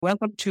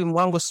Welcome to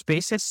Mwango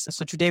Spaces.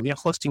 So today we are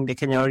hosting the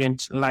Kenya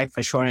Orient Life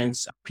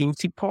Assurance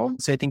Principal.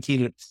 So I think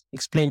he'll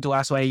explain to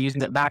us why he's using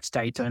that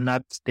title and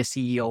not the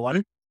CEO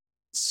one.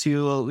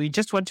 So we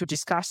just want to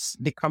discuss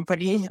the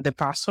company, the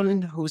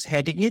person who's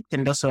heading it,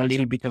 and also a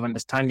little bit of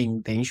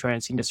understanding the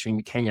insurance industry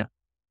in Kenya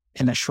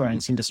and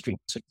assurance industry.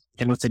 So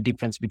and what's the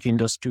difference between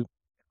those two?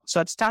 So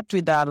I'd start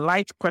with a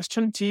light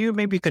question to you.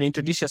 Maybe you can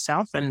introduce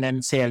yourself and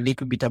then say a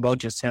little bit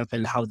about yourself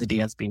and how the day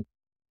has been.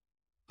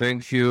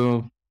 Thank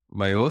you,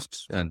 my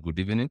host, and good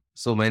evening.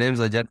 So my name is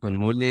Ajat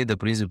Manmuli, the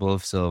Principal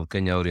Officer of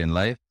Kenya Orient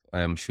Life.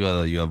 I am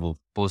sure that you have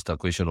posed a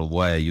question of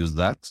why I use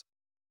that.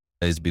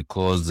 It's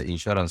because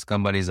insurance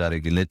companies are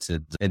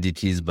regulated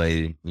entities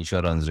by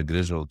Insurance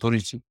Regulatory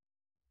Authority,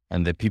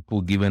 and the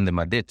people given the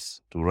mandate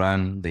to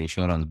run the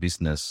insurance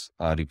business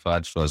are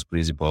referred to as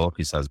principal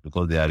officers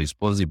because they are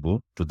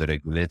responsible to the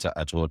regulator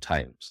at all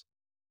times.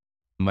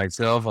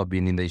 Myself, I've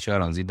been in the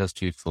insurance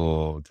industry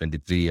for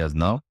 23 years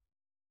now,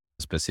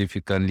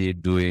 specifically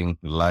doing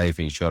life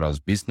insurance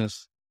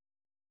business.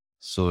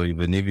 So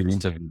even if you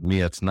interview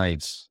me at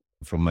night,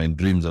 from my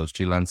dreams, I'll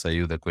still answer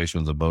you the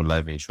questions about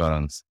life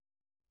insurance.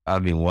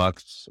 Having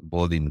worked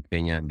both in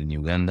Kenya and in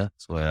Uganda,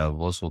 so I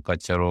have also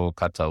cultural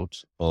cutout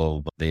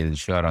of the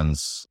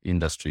insurance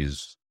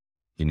industries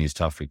in East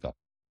Africa.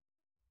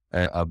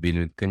 I've been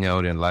with Kenya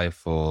Orient Life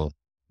for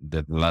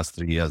the last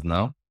 3 years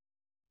now,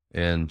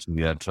 and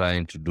we are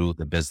trying to do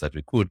the best that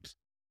we could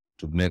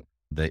to make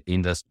the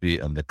industry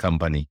and the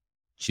company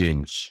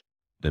change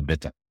the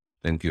better.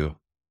 Thank you.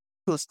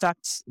 We'll start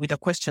with a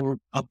question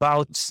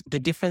about the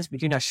difference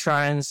between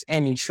assurance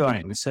and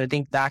insurance. So I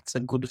think that's a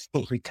good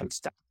thing we can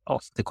start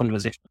off the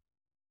conversation.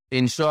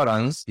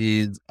 Insurance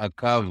is a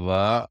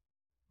cover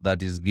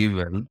that is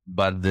given,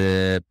 but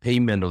the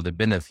payment of the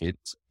benefit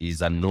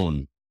is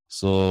unknown.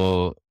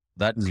 So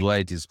that is why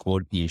it is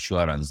called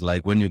insurance.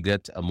 Like when you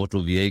get a motor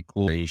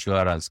vehicle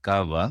insurance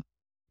cover,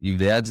 if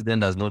the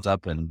accident has not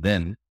happened,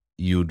 then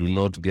you do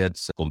not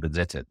get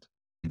compensated.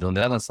 And on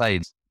the other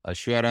side,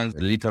 assurance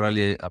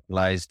literally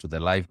applies to the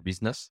life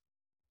business.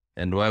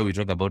 And why we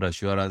talk about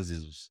assurance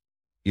is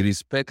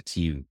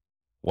irrespective,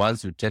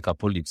 once you take a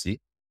policy,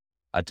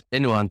 at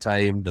any one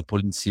time, the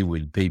policy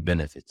will pay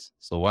benefits.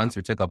 So once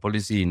you take a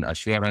policy in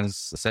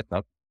assurance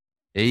setup,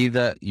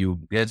 either you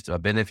get a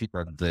benefit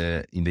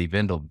in the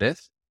event of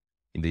death,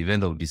 in the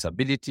event of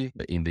disability,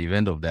 in the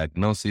event of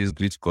diagnosis,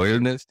 critical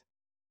illness,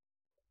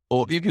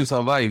 or if you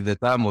survive the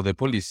term of the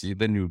policy,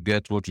 then you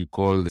get what we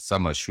call the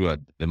sum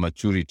assured, the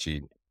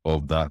maturity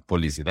of the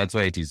policy. That's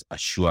why it is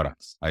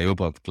assurance. I hope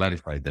I've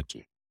clarified that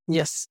too.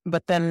 Yes,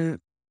 but then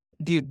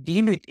do you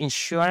deal with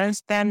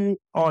insurance then,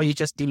 or you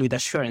just deal with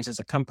assurance as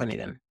a company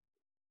then?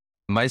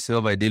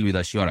 Myself, I deal with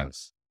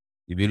assurance.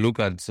 If you look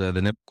at the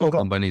name of the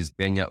company is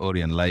Kenya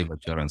Orient Life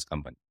Assurance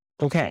Company.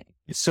 Okay,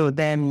 so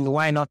then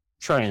why not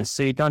insurance?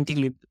 So you don't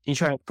deal with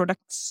insurance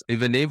products?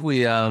 Even if we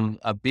have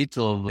a bit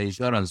of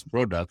insurance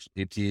products,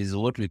 it is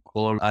what we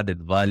call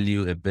added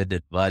value,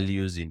 embedded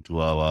values into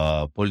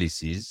our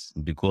policies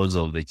because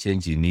of the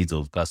changing needs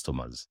of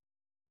customers.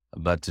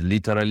 But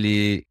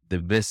literally, the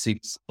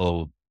basics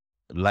of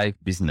life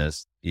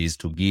business is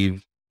to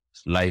give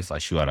life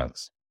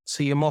assurance.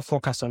 So you're more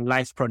focused on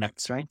life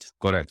products, right?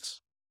 Correct.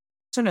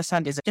 To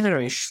understand, there's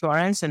general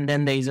insurance and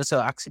then there is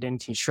also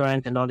accident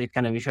insurance and all that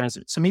kind of insurance.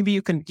 So maybe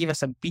you can give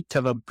us a bit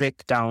of a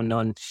breakdown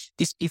on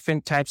these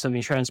different types of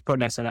insurance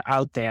products that are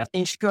out there.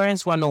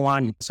 Insurance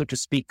 101, so to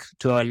speak,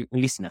 to our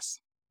listeners.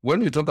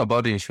 When we talk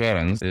about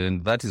insurance,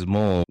 and that is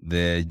more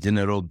the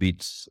general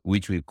bits,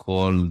 which we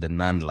call the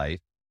non-life.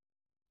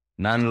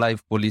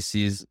 Non-life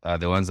policies are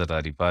the ones that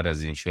are referred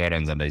as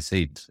insurance. And I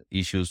said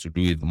issues to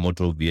do with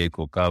motor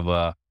vehicle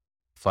cover,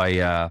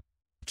 fire,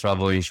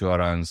 travel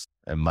insurance,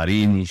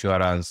 marine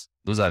insurance.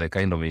 Those are the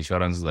kind of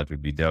insurances that will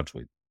be dealt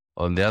with.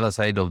 On the other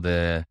side of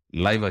the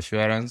life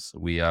assurance,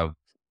 we have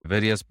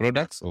various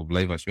products of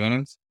life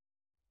assurance,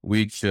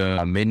 which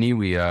are many.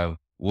 We have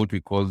what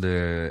we call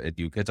the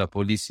educator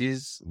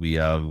policies. We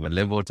have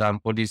level term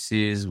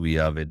policies. We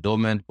have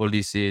endowment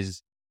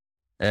policies.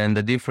 And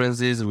the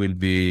differences will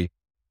be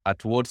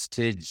at what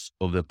stage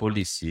of the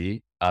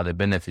policy are the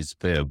benefits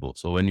payable.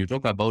 So when you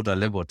talk about a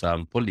level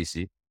term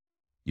policy,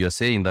 you're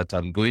saying that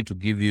I'm going to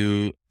give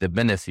you the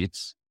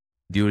benefits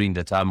during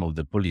the term of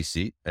the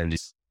policy and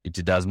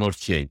it does not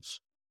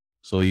change.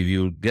 So if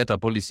you get a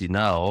policy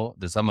now,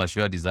 the sum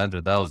assured is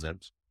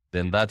 100,000,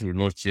 then that will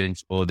not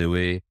change all the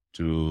way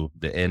to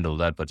the end of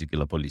that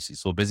particular policy.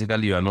 So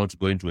basically, you are not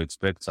going to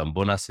expect some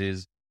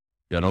bonuses.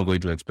 You are not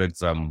going to expect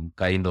some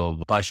kind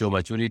of partial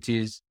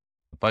maturities.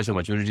 Partial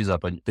maturities are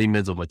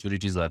payments of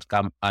maturities that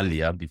come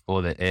earlier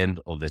before the end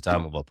of the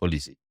term of a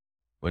policy.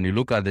 When you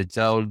look at the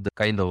child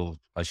kind of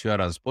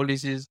assurance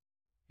policies,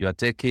 you are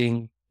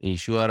taking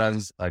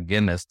insurance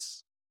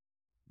against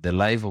the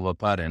life of a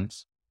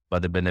parent,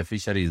 but the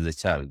beneficiary is the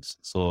child.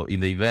 So in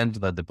the event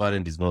that the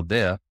parent is not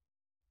there,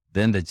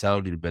 then the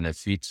child will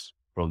benefit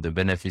from the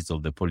benefits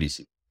of the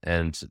policy.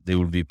 And they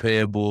will be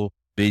payable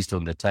based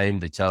on the time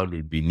the child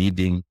will be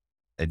needing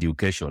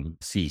education,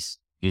 fees,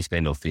 these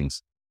kind of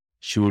things.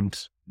 Should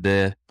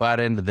the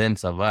parent then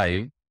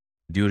survive,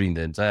 during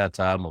the entire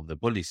term of the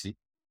policy,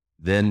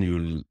 then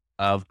you'll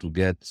have to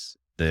get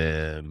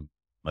the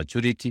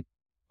maturity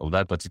of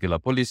that particular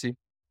policy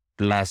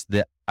plus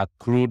the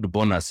accrued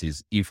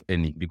bonuses, if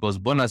any, because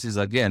bonuses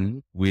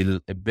again will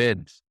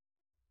embed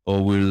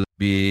or will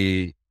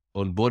be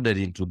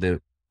onboarded into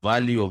the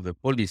value of the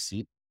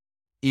policy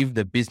if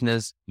the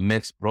business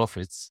makes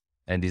profits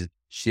and is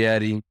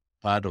sharing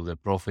part of the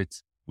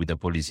profits with the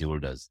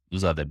policyholders.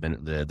 Those are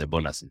the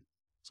bonuses.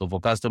 So for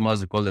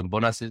customers, we call them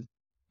bonuses.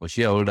 For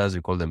shareholders,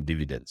 we call them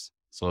dividends.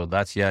 So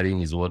that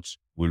sharing is what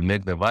will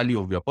make the value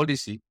of your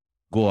policy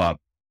go up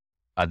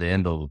at the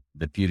end of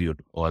the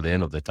period or at the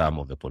end of the term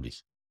of the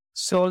policy.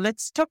 So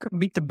let's talk a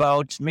bit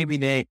about maybe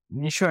the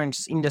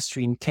insurance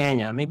industry in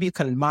Kenya. Maybe you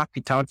can map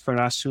it out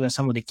for us, who are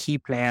some of the key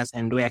players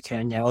and where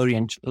Kenya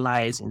Orient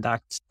lies in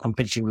that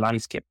competitive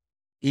landscape.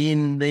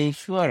 In the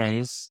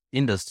insurance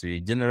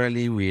industry,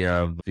 generally we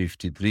have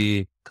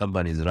 53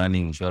 companies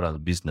running insurance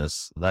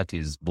business. That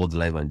is both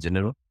life and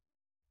general.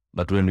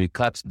 But when we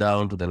cut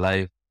down to the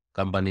life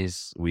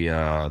companies, we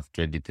are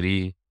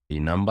 23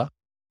 in number.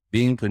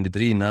 Being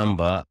 23 in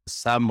number,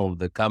 some of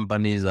the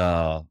companies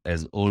are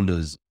as old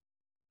as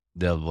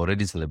they have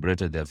already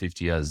celebrated their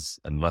 50 years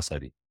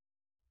anniversary.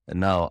 And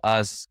now,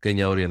 as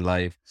Kenya Orient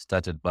Life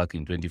started back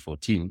in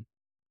 2014,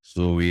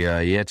 so we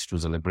are yet to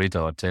celebrate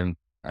our 10th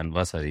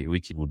anniversary,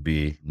 which would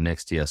be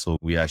next year. So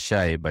we are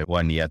shy by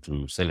 1 year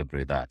to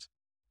celebrate that.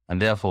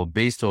 And therefore,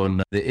 based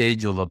on the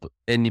age of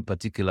any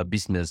particular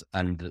business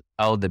and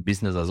how the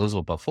business has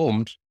also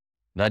performed,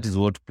 that is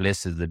what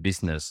places the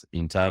business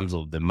in terms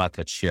of the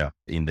market share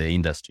in the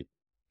industry.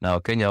 Now,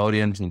 Kenya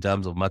Orient, in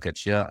terms of market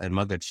share, and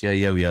market share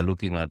here, we are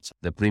looking at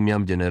the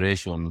premium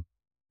generation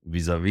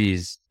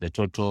vis-a-vis the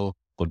total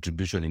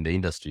contribution in the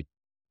industry.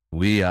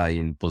 We are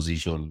in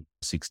position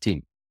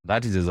 16.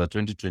 That is as of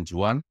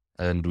 2021.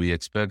 And we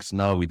expect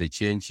now with the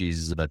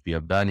changes that we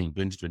have done in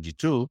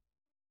 2022,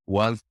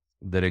 once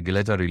the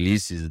regulator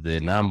releases the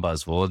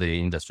numbers for all the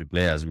industry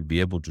players, we'll be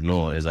able to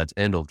know as at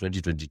end of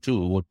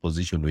 2022 what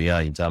position we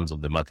are in terms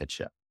of the market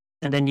share.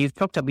 And then you've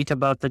talked a bit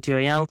about that you're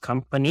a young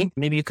company.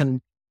 Maybe you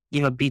can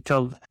give a bit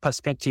of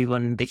perspective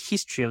on the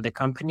history of the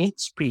company.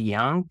 It's pretty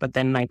young, but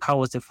then like how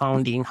was the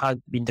founding? How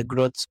had been the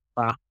growth so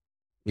far?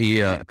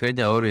 Yeah,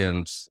 Kenya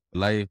Orient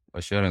Life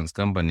Assurance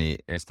Company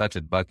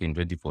started back in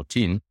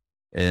 2014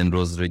 and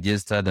was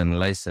registered and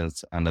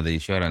licensed under the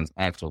Insurance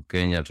Act of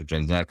Kenya to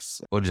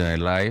transact ordinary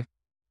life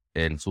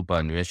and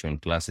superannuation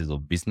classes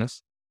of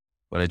business.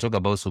 When I talk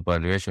about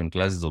superannuation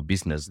classes of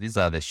business, these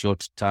are the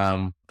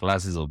short-term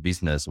classes of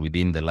business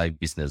within the life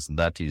business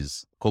that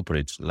is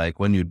corporate. Like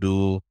when you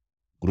do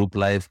group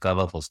life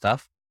cover for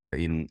staff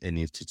in an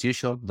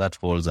institution, that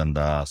falls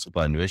under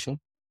superannuation.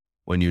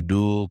 When you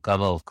do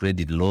cover of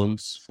credit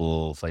loans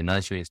for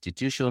financial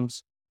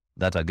institutions,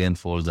 that again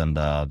falls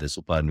under the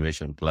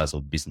superannuation class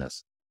of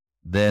business.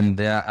 Then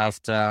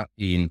thereafter,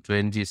 in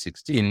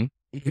 2016,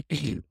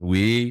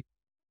 we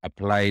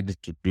applied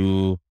to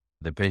do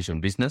the pension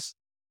business.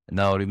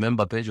 Now,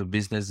 remember, pension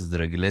business is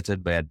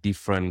regulated by a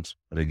different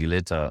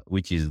regulator,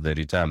 which is the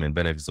Retirement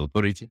Benefits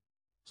Authority.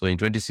 So in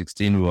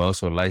 2016, we were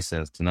also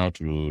licensed now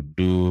to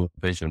do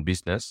pension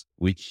business,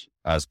 which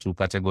has two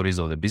categories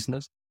of the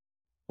business.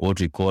 What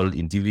we call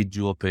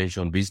individual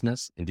pension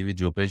business.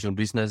 Individual pension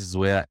business is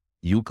where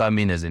you come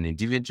in as an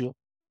individual,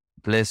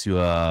 place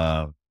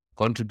your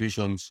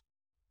contributions,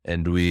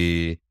 and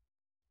we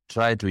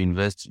try to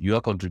invest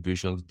your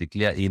contributions,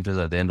 declare interest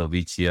at the end of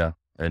each year,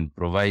 and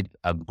provide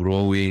a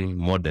growing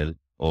model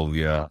of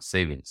your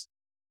savings.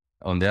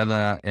 On the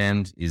other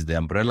end is the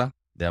umbrella.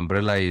 The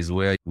umbrella is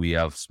where we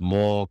have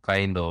small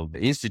kind of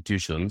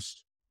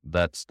institutions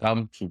that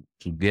come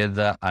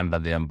together under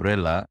the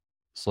umbrella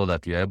so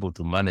that we are able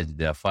to manage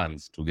their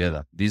funds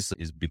together. This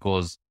is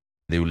because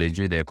they will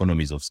enjoy the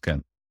economies of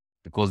scale,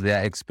 because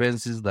there are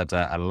expenses that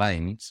are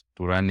aligned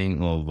to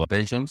running of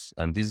pensions,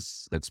 and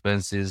these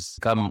expenses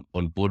come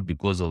on board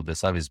because of the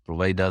service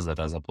providers that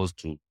are supposed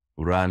to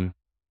run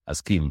a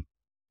scheme: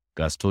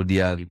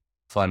 custodian,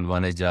 fund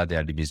manager, the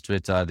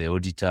administrator, the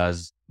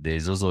auditors. There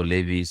is also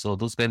levy. So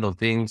those kind of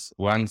things,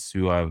 once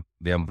you have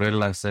the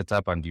umbrella set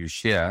up and you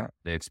share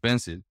the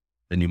expenses,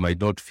 then you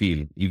might not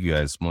feel if you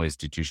are a small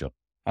institution.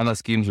 Other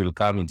schemes will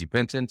come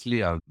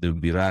independently and they'll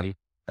be run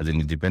as an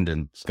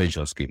independent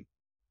pension scheme.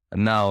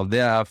 And now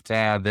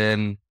thereafter,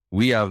 then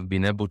we have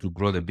been able to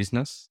grow the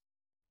business,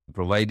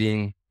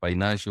 providing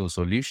financial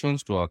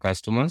solutions to our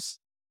customers,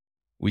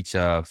 which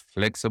are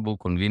flexible,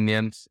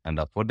 convenient, and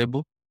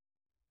affordable.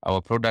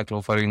 Our product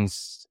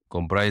offerings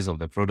comprise of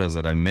the products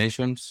that I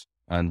mentioned,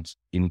 and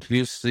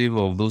inclusive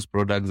of those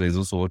products, there is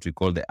also what we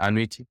call the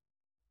annuity.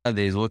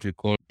 There is what we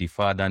call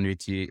deferred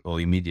annuity or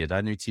immediate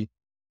annuity.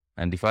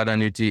 And deferred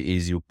annuity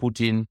is you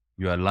put in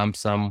your lump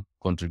sum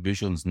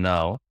contributions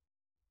now,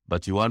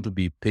 but you want to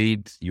be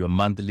paid your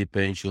monthly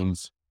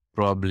pensions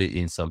probably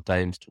in some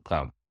times to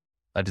come.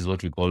 That is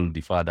what we call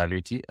deferred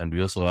annuity. And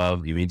we also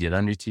have immediate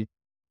annuity,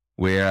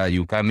 where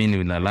you come in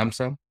with a lump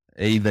sum.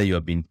 Either you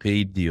have been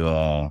paid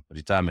your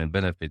retirement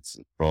benefits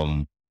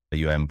from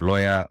your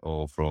employer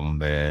or from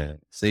the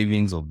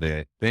savings of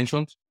the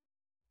pensions,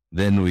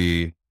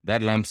 Then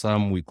that lump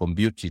sum, we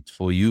compute it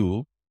for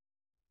you.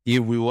 If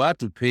we were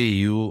to pay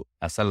you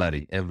a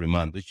salary every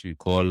month, which we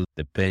call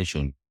the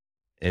pension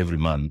every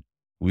month,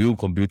 we will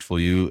compute for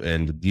you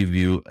and give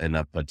you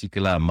a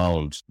particular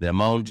amount. The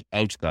amount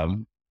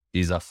outcome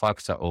is a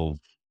factor of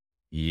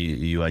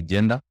your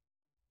gender,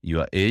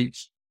 your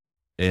age,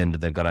 and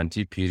the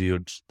guarantee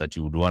period that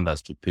you would want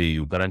us to pay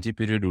you. Guarantee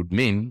period would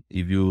mean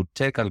if you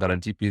take a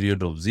guarantee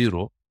period of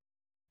 0,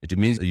 it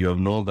means you have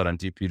no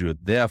guarantee period.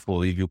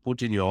 Therefore, if you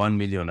put in your 1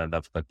 million and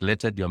have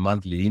calculated your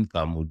monthly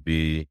income would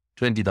be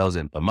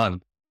 20,000 per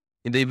month,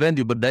 in the event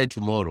you die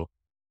tomorrow,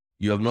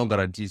 you have no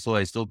guarantee. So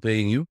I stop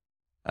paying you.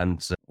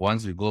 And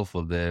once we go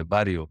for the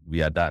burial,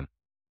 we are done.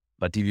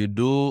 But if you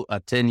do a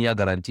 10-year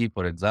guarantee,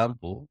 for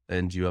example,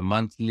 and your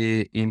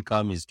monthly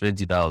income is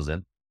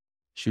 20,000,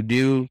 should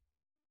you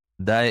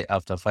die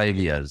after 5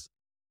 years,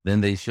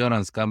 then the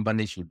insurance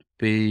company should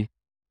pay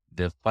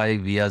the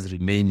 5 years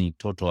remaining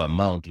total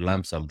amount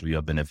lump sum to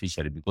your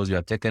beneficiary because you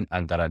have taken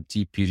a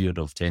guarantee period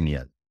of 10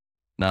 years.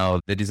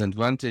 Now, the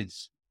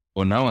disadvantage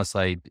on our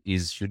side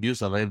is should you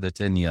survive the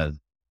 10 years,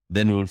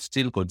 then we'll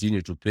still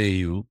continue to pay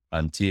you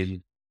until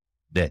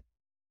death.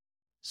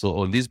 So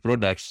on these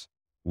products,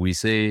 we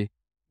say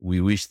we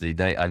wish they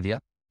die earlier,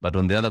 but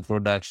on the other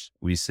products,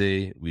 we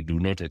say we do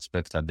not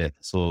expect a death.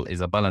 So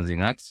it's a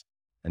balancing act,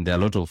 and there are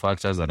a lot of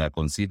factors that are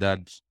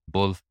considered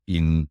both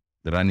in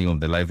the running of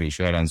the life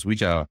insurance,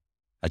 which are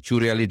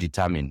actuarially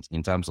determined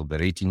in terms of the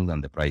ratings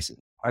and the pricing.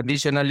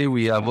 Additionally,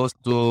 we have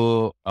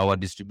also our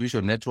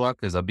distribution network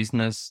as a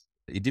business.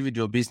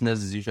 Individual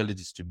business is usually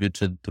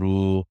distributed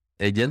through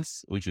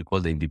agents, which we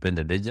call the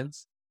independent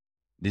agents.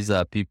 These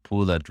are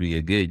people that we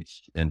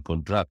engage and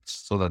contract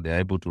so that they're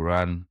able to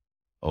run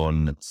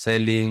on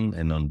selling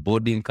and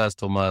onboarding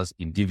customers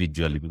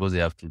individually because they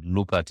have to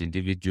look at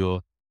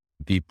individual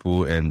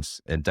people and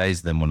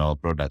entice them on our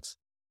products.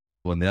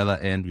 On the other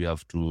end, we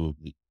have to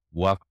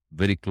work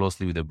very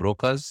closely with the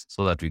brokers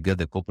so that we get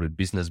the corporate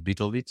business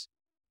bit of it.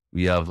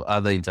 We have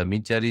other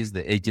intermediaries,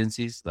 the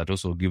agencies that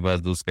also give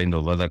us those kind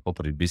of other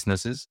corporate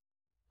businesses.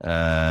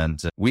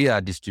 And we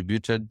are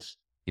distributed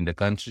in the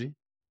country.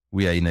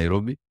 We are in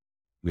Nairobi,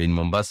 we're in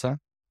Mombasa,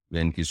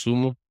 we're in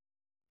Kisumu,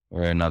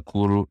 we're in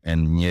Nakuru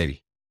and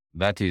Nyeri.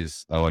 That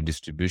is our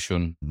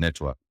distribution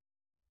network.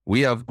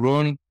 We have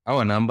grown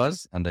our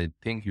numbers, and I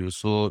think you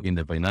saw in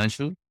the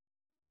financial,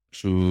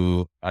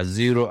 to a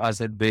 0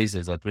 asset base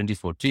as at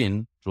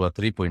 2014 to a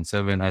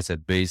 3.7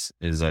 asset base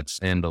as at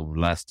end of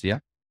last year.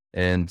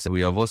 And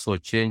we have also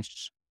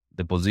changed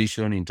the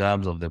position in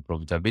terms of the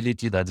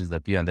profitability, that is the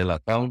P&L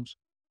account,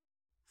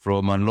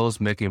 from a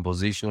loss-making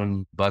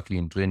position back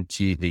in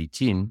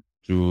 2018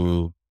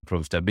 to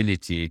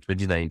profitability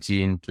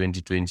 2019,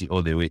 2020,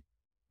 all the way,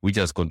 which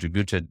has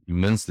contributed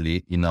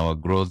immensely in our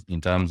growth in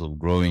terms of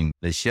growing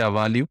the share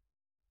value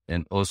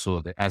and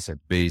also the asset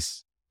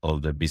base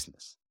of the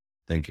business.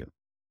 Thank you.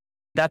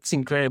 That's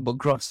incredible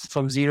growth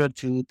from 0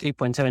 to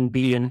 3.7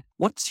 billion.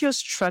 What's your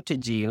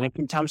strategy, like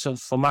in terms of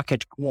for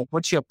market?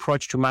 What's your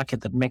approach to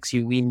market that makes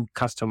you win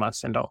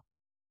customers and all?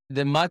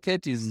 The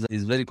market is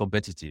very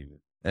competitive.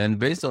 And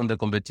based on the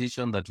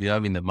competition that we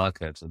have in the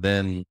market,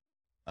 then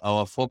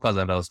our focus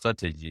and our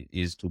strategy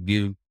is to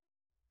give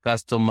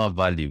customer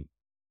value.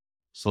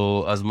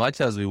 So as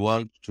much as we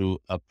want to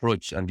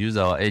approach and use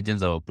our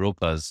agents, our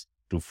brokers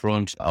to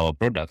front our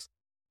products,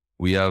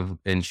 we have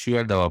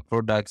ensured our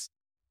products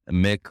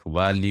make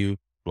value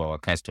to our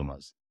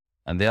customers.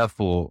 And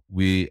therefore,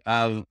 we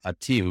have a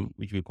team,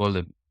 which we call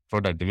the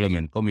Product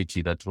Development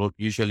Committee, that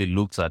usually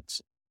looks at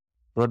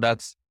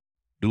products,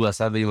 do a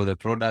survey of the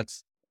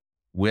products.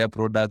 Where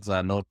products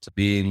are not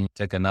being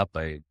taken up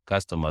by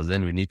customers,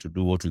 then we need to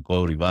do what we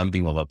call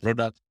revamping of a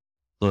product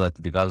so that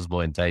it becomes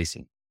more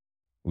enticing.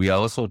 We are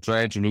also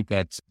trying to look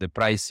at the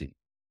pricing.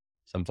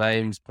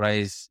 Sometimes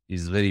price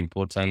is very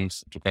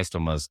important to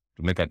customers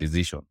to make a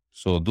decision.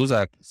 So those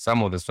are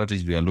some of the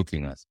strategies we are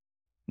looking at.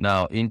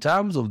 Now, in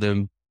terms of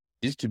the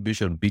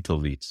distribution bit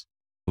of it,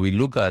 we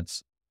look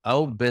at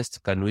how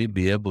best can we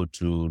be able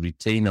to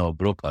retain our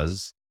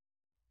brokers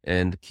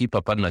and keep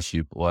a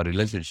partnership or a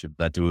relationship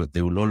that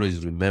they will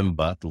always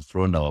remember to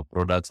front our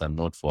products and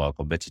not for our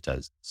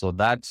competitors. So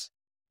that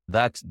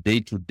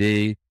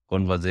day-to-day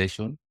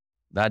conversation,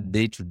 that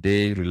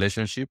day-to-day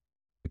relationship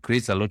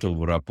creates a lot of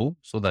rapport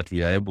so that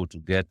we are able to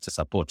get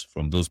support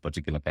from those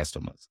particular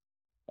customers.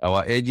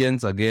 Our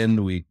agents,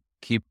 again, we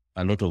keep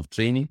a lot of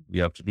training. We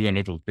have to do a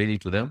lot of training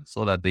to them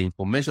so that the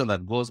information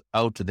that goes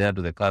out there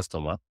to the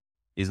customer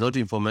is not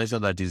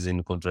information that is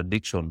in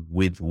contradiction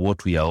with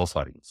what we are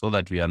offering, so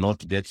that we are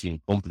not getting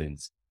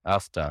complaints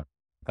after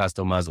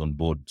customers on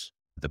board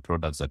the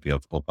products that we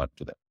have offered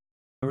to them.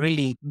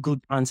 Really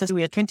good answers.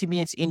 We are 20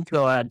 minutes into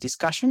our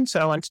discussion, so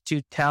I want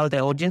to tell the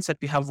audience that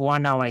we have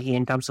 1 hour here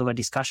in terms of a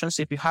discussion.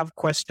 So if you have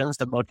questions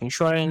about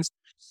insurance,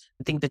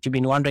 I think that you've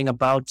been wondering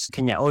about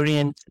Kenya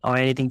Orient or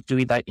anything to do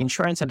with that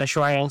insurance and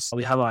assurance,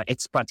 we have our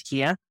expert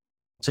here.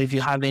 So if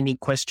you have any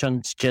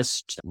questions,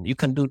 you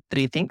can do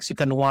 3 things. You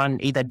can, 1,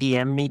 either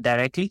DM me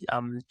directly.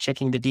 I'm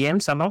checking the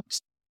DMs a lot.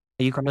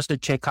 You can also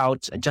check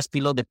out just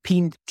below the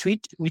pinned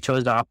tweet, which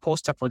was our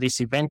poster for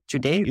this event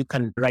today. You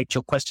can write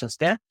your questions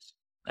there.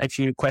 If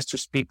you request to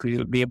speak,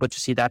 we'll be able to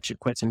see that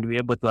request and be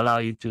able to allow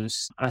you to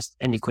ask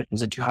any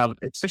questions that you have,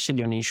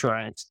 especially on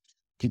insurance,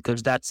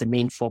 because that's the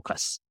main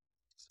focus.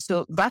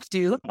 So back to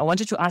you. I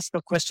wanted to ask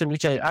a question,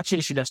 which I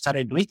actually should have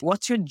started with.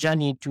 What's your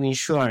journey to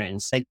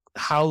insurance? Like,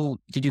 how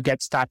did you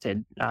get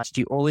started? Did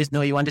you always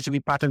know you wanted to be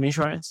part of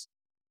insurance?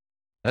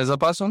 As a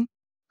person?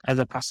 As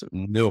a person?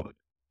 No.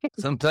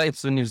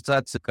 Sometimes when you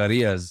start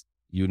careers,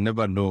 you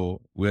never know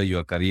where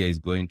your career is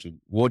going to.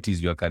 What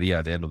is your career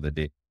at the end of the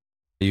day?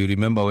 You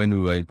remember when we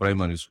were in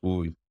primary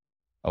school,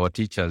 our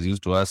teachers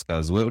used to ask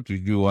us, what do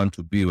you want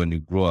to be when you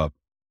grow up?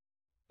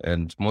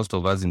 And most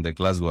of us in the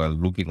class were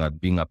looking at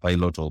being a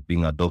pilot or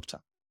being a doctor.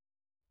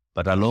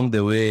 But along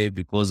the way,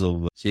 because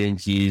of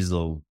changes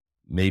of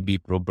maybe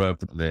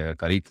the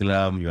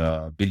curriculum,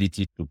 your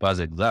ability to pass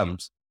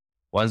exams,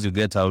 once you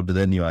get out,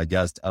 then you are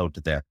just out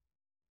there.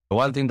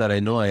 One thing that I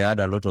know, I had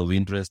a lot of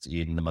interest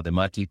in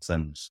mathematics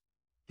and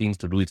things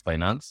to do with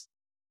finance.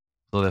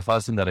 So the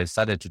first thing that I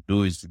started to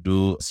do is to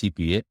do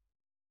CPA.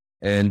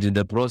 And in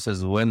the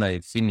process, when I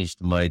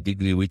finished my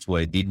degree, which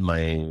I did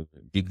my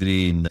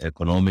degree in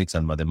economics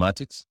and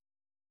mathematics,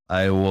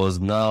 I was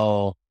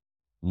now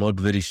not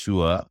very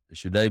sure,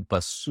 should I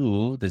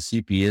pursue the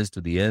CPAs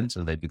to the end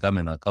and I become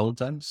an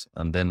accountant?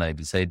 And then I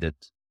decided,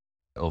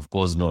 of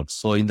course not.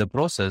 So in the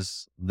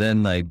process,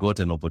 then I got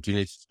an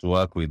opportunity to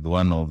work with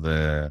one of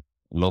the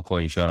local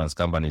insurance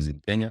companies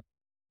in Kenya.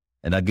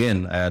 And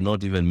again, I had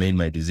not even made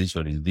my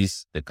decision, is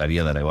this the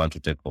career that I want to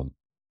take on?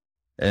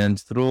 And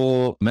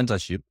through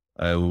mentorship,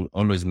 I will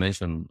always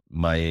mention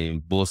my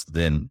boss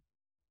then.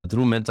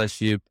 Through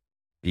mentorship,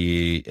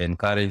 he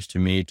encouraged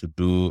me to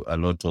do a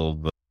lot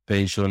of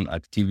pension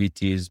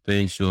activities,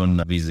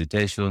 pension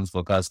visitations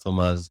for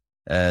customers.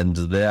 And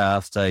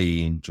thereafter,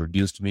 he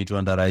introduced me to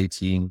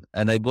underwriting.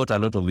 And I got a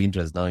lot of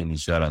interest now in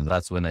insurance.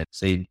 That's when I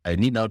said, I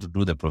need now to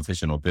do the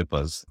professional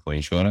papers for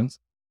insurance,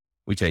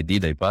 which I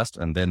did, I passed.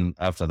 And then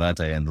after that,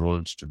 I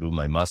enrolled to do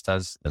my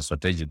master's in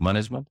strategic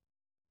management.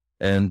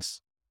 And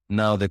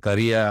now the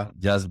career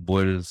just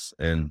boils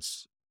and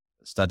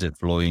started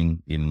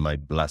flowing in my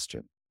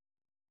bloodstream.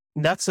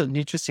 That's an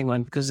interesting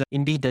one because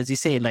indeed, as you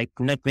say, like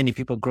not many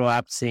people grow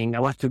up saying, I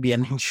want to be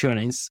an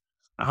insurance.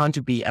 I want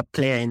to be a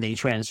player in the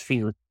insurance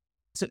field.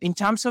 So in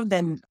terms of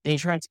then the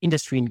insurance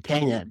industry in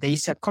Kenya, there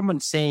is a common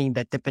saying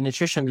that the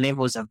penetration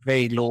levels are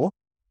very low.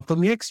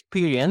 From your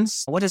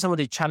experience, what are some of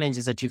the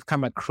challenges that you've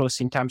come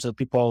across in terms of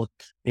people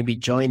maybe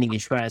joining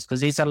insurance? Because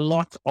there's a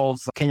lot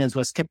of Kenyans who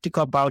are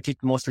skeptical about it,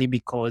 mostly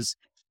because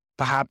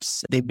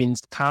perhaps they've been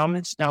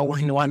scammed now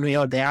in one way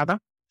or the other,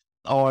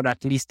 or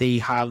at least they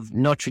have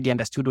not really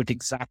understood what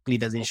exactly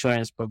does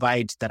insurance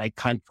provide that I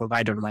can't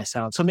provide on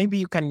myself. So maybe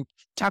you can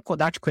tackle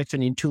that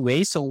question in two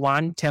ways. So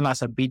one, tell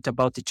us a bit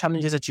about the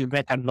challenges that you've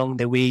met along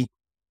the way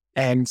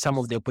and some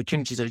of the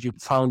opportunities that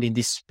you've found in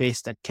this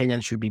space that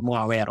Kenyans should be more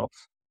aware of.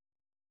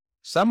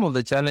 Some of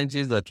the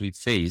challenges that we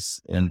face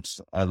and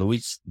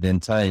which the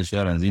entire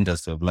insurance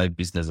industry of life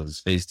business has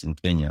faced in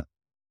Kenya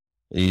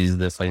is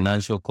the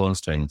financial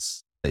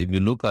constraints. If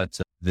you look at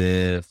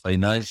the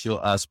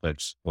financial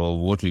aspects of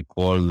what we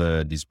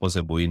call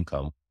disposable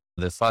income,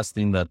 the first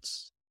thing that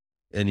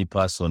any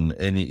person,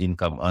 any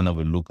income earner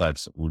will look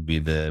at would be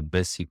the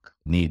basic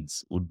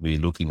needs, would be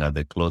looking at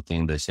the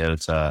clothing, the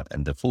shelter,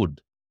 and the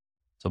food.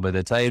 So by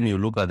the time you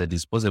look at the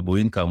disposable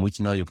income, which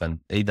now you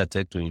can either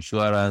take to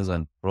insurance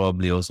and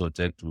probably also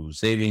take to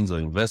savings or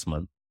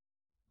investment,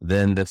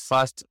 then the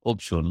first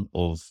option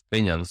of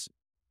Kenyans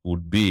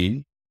would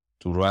be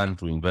to run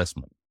to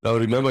investment. Now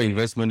remember,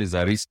 investment is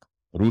a risk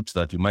route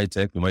that you might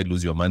take. You might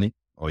lose your money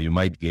or you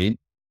might gain.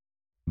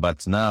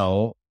 But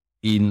now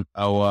in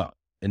our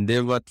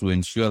endeavor to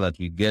ensure that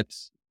we get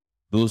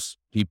those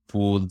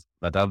people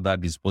that have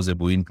that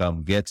disposable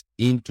income get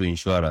into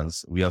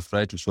insurance, we have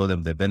tried to show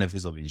them the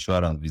benefits of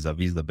insurance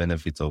vis-a-vis the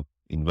benefits of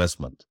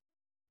investment.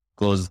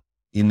 Because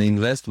in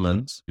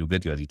investment, you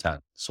get your return.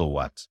 So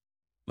what?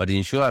 But in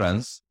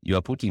insurance, you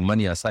are putting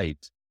money aside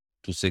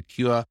to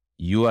secure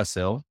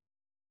yourself,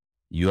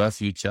 your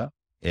future,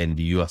 and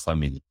your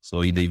family.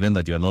 So in the event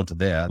that you are not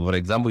there, for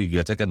example, if you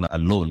are taking a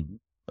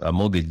loan, a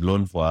mortgage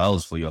loan for a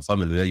house for your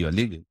family where you are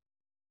living,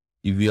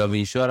 if you have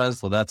insurance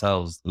for that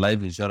house,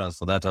 life insurance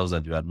for that house,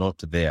 and you are not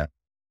there,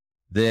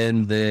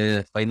 then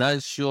the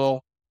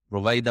financial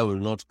provider will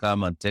not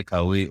come and take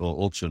away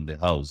or auction the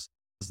house.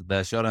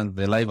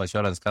 The life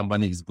assurance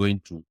company is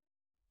going to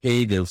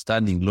pay the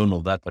outstanding loan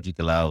of that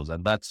particular house.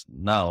 And that's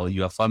now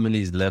your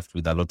family is left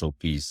with a lot of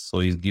peace. So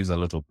it gives a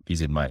lot of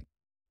peace in mind.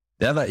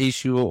 The other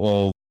issue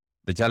of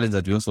the challenge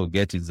that we also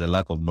get is the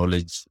lack of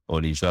knowledge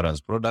on insurance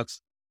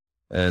products.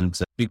 And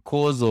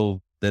because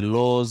of the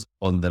laws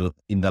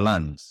in the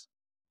lands,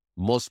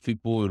 most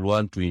people will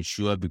want to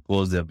insure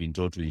because they have been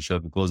told to insure,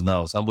 because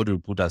now somebody will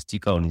put a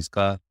sticker on his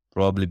car,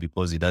 probably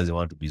because he doesn't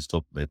want to be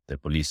stopped by the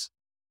police.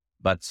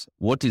 But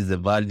what is the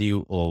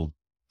value of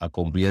a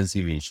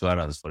comprehensive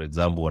insurance, for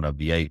example, on a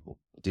vehicle?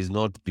 It is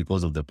not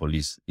because of the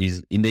police.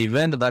 Is in the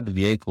event that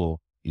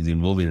vehicle is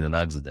involved in an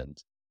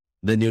accident,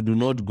 then you do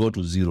not go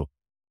to zero.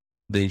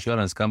 The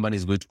insurance company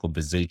is going to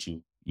compensate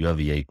you your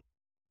vehicle,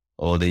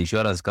 or the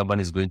insurance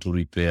company is going to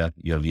repair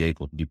your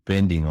vehicle,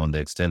 depending on the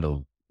extent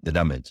of the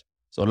damage.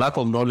 So lack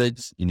of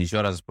knowledge in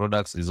insurance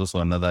products is also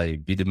another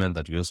impediment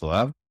that we also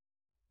have.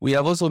 We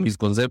have also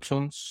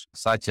misconceptions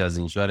such as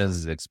insurance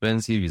is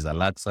expensive, is a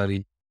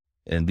luxury,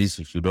 and this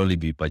should only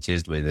be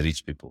purchased by the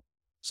rich people.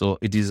 So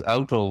it is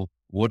out of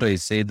what I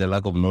say, the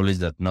lack of knowledge,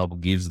 that now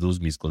gives those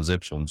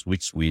misconceptions,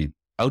 which we,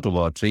 out of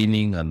our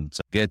training and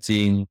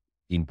getting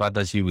in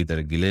partnership with the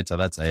regulator,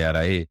 that's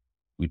IRA,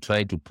 we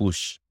try to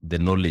push the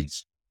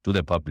knowledge to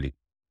the public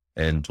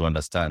and to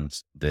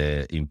understand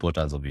the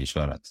importance of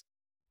insurance.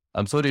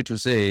 I'm sorry to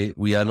say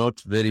we are not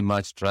very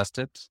much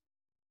trusted,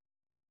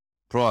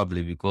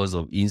 probably because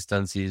of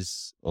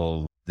instances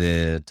of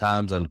the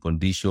terms and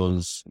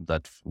conditions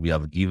that we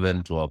have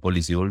given to our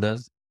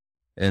policyholders.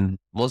 And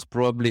most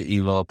probably,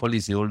 if our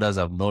policyholders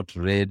have not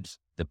read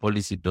the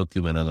policy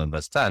document and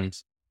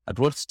understand at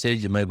what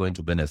stage am I going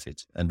to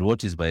benefit and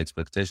what is my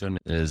expectation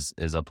as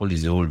a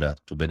policyholder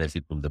to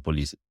benefit from the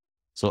policy.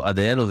 So at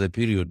the end of the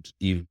period,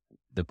 if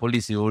the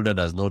policyholder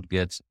does not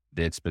get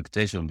the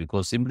expectation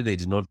because simply they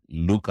did not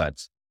look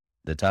at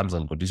the terms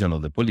and conditions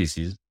of the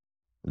policies,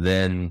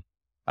 then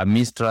a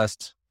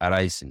mistrust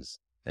arises.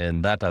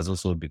 And that has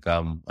also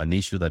become an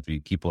issue that we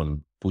keep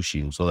on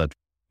pushing so that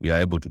we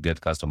are able to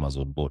get customers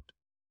on board.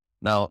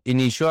 Now, in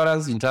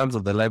insurance, in terms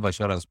of the life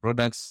assurance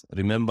products,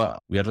 remember,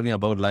 we are talking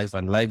about life,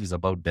 and life is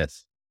about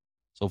death.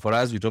 So for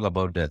us, we talk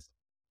about death.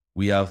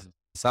 We have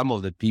some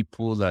of the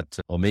people that,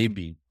 or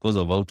maybe because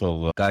of out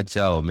of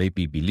culture or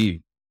maybe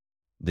belief,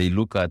 they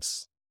look at,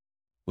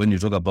 when you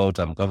talk about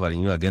I'm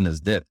covering you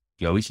against death,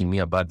 you are wishing me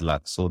a bad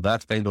luck. So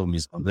that kind of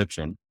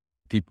misconception,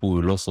 people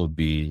will also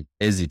be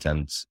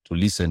hesitant to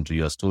listen to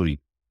your story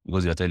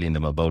because you're telling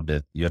them about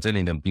death. You're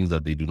telling them things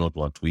that they do not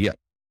want to hear.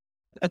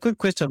 A quick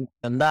question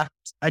on that.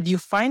 Are you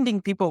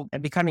finding people are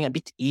becoming a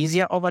bit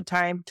easier over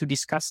time to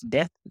discuss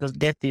death? Because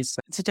death is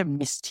such a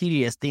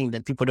mysterious thing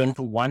that people don't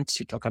want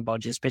to talk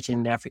about, especially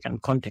in the African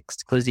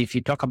context. Because if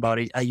you talk about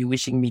it, are you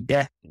wishing me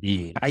death?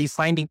 Yeah. Are you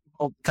finding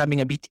people becoming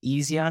a bit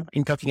easier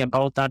in talking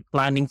about that,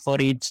 planning for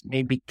it,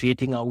 maybe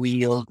creating a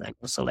will, and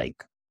also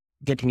like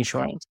getting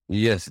insurance?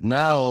 Yes.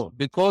 Now,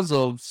 because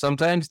of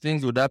sometimes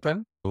things would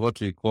happen, what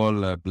we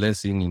call a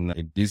blessing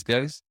in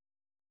disguise.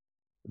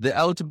 The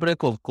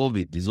outbreak of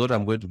COVID is what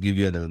I'm going to give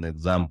you as an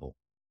example.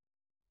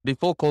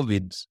 Before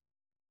COVID,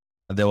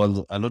 there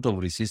was a lot of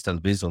resistance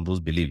based on those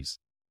beliefs.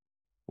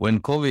 When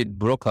COVID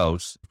broke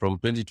out from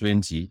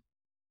 2020,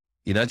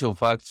 in actual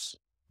fact,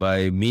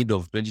 by mid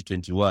of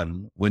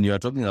 2021, when you are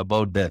talking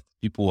about death,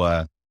 people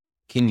were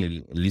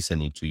keenly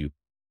listening to you.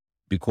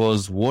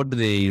 Because what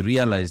they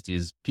realized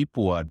is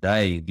people were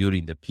dying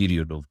during the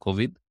period of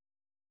COVID,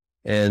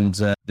 and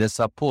the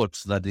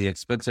support that they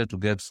expected to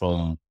get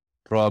from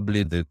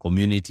probably the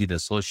community, the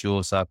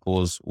social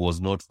circles, was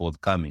not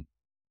forthcoming.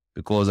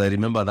 Because I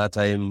remember that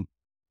time,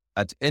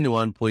 at any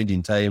one point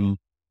in time,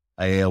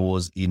 I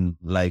was in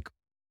like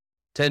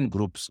 10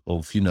 groups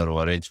of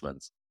funeral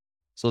arrangements.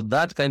 So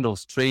that kind of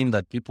strain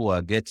that people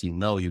are getting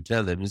now, you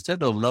tell them,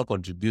 instead of now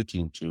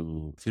contributing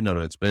to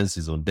funeral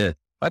expenses on death,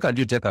 why can't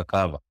you take a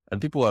cover? And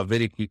people are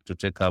very quick to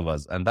take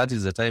covers. And that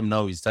is the time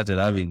now we started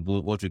having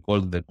what we call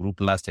the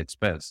group last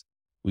expense.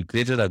 We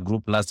created a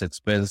group last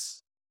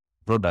expense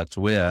product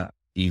where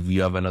if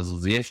you have an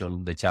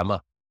association, the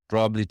chama,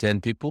 probably 10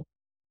 people,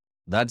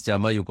 that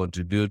chama you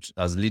contribute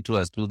as little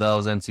as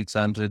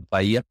 2,600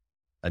 per year,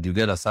 and you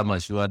get a sum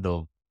assured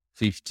of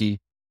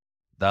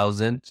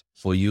 50,000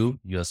 for you,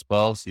 your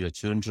spouse, your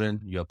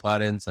children, your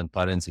parents, and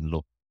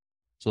parents-in-law.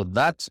 So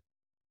that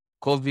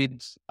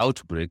COVID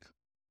outbreak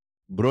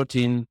brought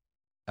in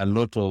a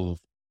lot of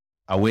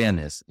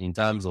awareness in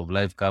terms of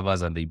life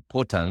covers and the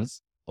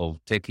importance of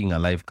taking a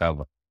life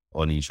cover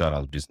on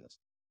insurance business.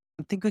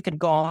 I think we can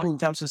go on in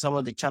terms of some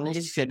of the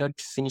challenges if you're not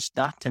finished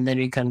that, and then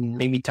we can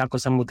maybe tackle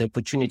some of the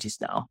opportunities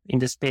now in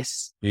the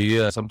space.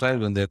 Yeah,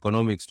 sometimes when the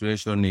economic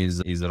situation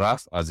is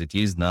rough, as it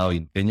is now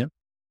in Kenya,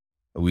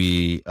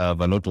 we have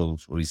a lot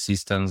of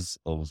resistance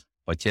of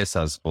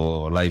purchasers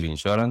for life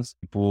insurance.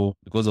 People,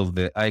 because of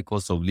the high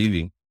cost of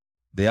living,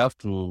 they have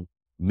to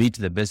meet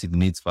the basic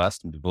needs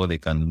first before they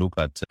can look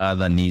at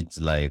other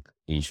needs like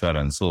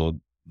insurance. So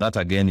that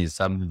again is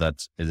something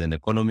that as an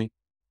economy,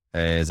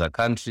 as a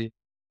country,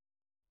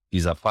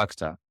 is a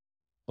factor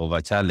of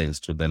a challenge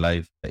to the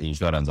life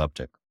insurance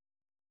uptake.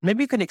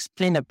 Maybe you can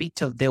explain a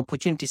bit of the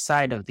opportunity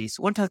side of this.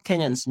 What are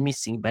Kenyans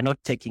missing by not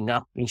taking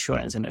up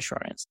insurance and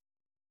assurance?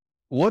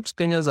 What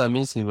Kenyans are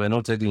missing by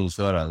not taking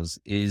insurance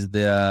is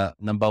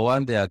number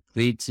one, they are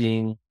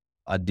creating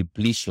a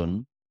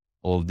depletion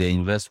of their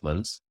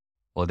investments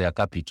or their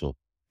capital,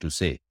 to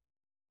say.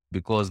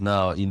 Because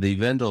now in the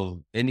event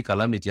of any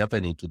calamity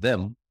happening to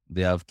them,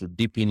 they have to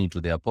dip into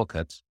their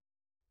pocket,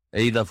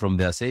 either from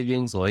their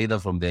savings or either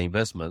from their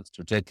investments,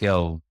 to take care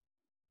of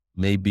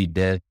maybe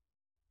death,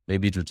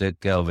 maybe to take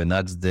care of an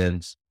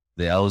accident.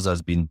 The house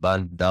has been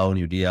burnt down,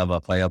 you didn't have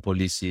a fire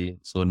policy,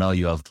 so now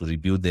you have to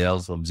rebuild the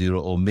house from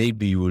zero, or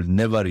maybe you will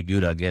never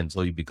rebuild again,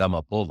 so you become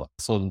a pover.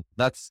 So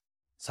that's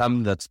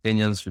something that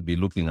Kenyans should be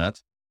looking at,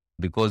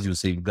 because you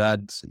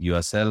safeguard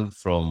yourself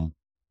from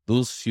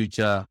those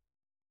future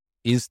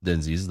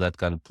incidences that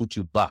can put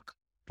you back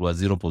to a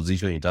zero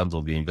position in terms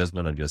of your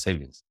investment and your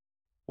savings.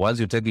 Once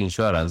you take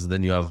insurance,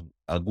 then you have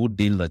a good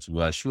deal that you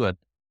are assured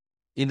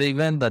in the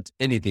event that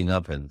anything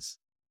happens.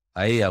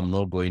 I am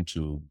not going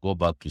to go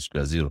back to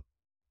square zero.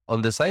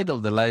 On the side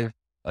of the life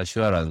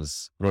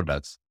assurance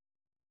products,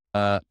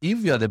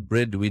 if you are the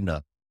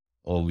breadwinner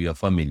of your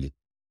family,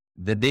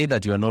 the day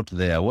that you are not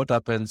there, what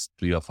happens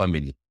to your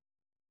family?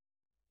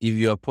 If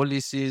your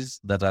policies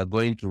that are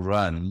going to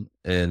run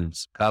and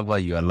cover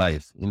your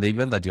life, in the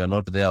event that you are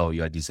not there or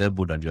you are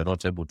disabled and you are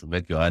not able to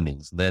make your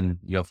earnings, then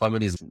your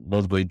family is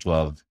not going to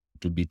have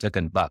to be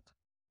taken back.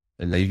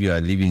 And if you are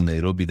living in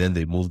Nairobi, then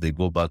they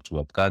go back to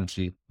up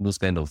country, those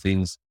kind of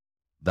things.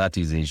 That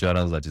is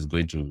insurance that is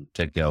going to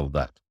take care of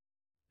that.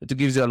 It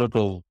gives you a lot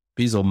of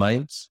peace of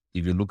mind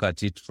if you look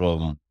at it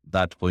from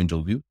that point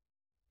of view.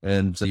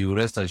 And you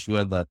rest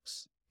assured that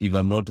if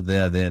I'm not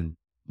there, then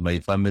my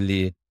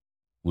family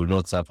will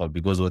not suffer,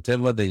 because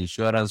whatever the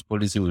insurance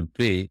policy will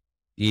pay,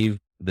 if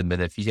the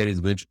beneficiary is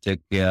going to take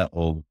care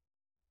of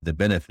the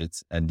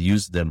benefits and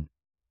use them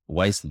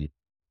wisely,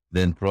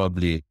 then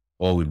probably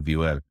all will be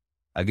well.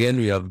 Again,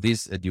 we have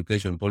this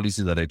education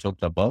policy that I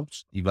talked about.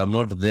 If I'm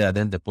not there,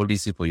 then the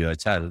policy for your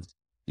child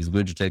is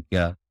going to take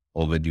care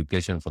of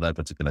education for that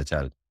particular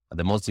child. And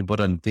the most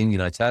important thing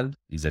in a child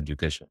is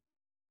education.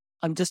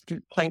 I'm just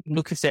trying to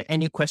look if there are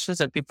any questions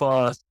that people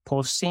are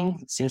posting.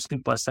 It seems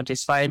people are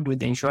satisfied with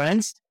the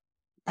insurance.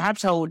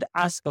 Perhaps I would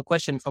ask a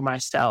question for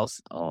myself.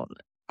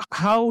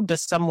 How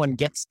does someone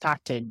get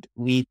started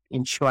with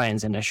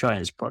insurance and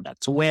assurance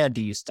products? Where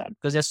do you start?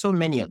 Because there's so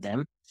many of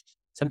them.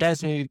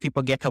 Sometimes maybe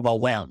people get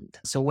overwhelmed.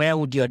 So where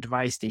would you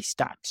advise they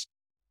start?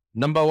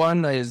 Number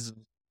one is,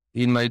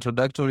 in my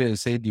introductory, I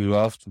said you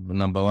have to,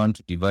 number one,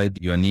 to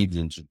divide your needs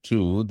into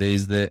two. There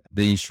is the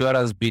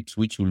insurance bit,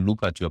 which will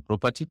look at your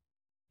property.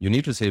 You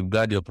need to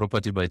safeguard your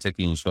property by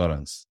taking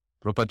insurance.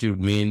 Property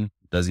would mean,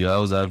 does your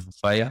house have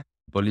fire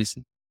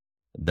policy?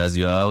 Does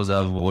your house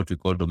have what we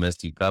call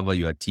domestic cover,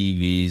 your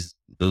TVs,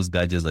 those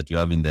gadgets that you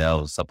have in the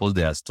house? Suppose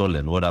they are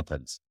stolen, what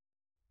happens?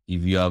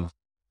 If you have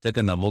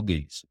taken a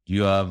mortgage, do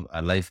you have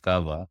a life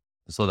cover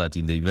so that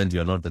in the event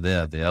you are not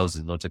there, the house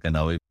is not taken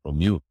away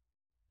from you?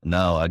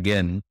 Now,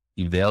 again,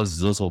 if the house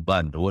is also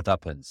burned, what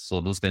happens?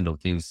 So those kind of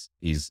things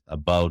is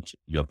about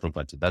your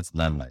property. That's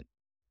non-life.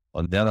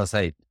 On the other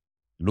side,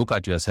 look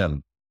at yourself.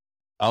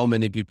 How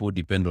many people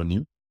depend on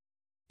you?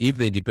 If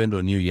they depend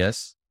on you,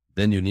 yes,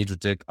 then you need to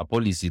take a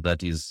policy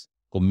that is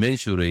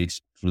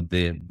commensurate to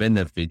the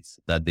benefits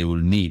that they will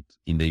need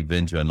in the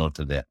event you are not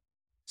there.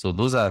 So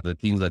those are the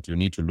things that you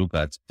need to look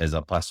at as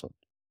a person.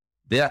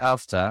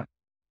 Thereafter,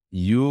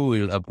 you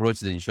will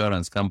approach the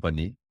insurance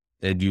company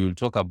and you will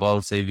talk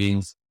about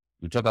savings,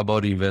 you talk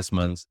about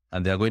investments,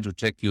 and they are going to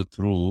take you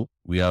through.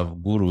 We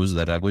have gurus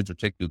that are going to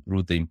take you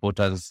through the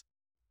importance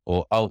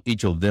or how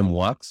each of them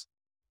works.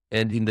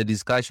 And in the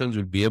discussions,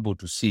 you'll be able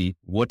to see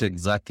what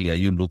exactly are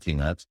you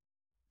looking at,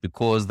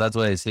 because that's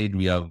why I said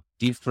we have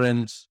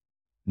different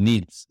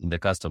needs in the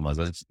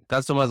customers.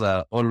 Customers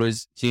are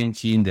always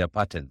changing their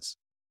patterns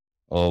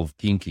of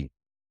thinking.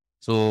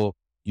 So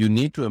you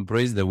need to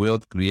embrace the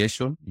wealth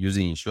creation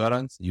using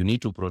insurance. You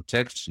need to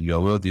protect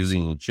your wealth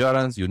using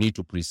insurance. You need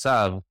to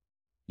preserve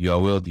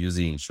your wealth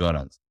using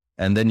insurance.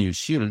 And then you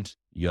shield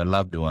your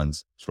loved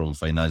ones from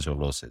financial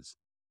losses.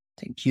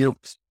 Thank you.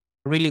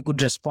 Really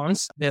good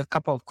response. There are a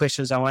couple of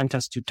questions I want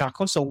us to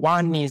tackle. So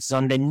one is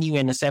on the new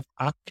NSF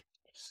Act.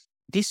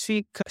 This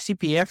week,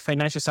 CPF,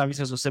 Financial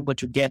Services, was able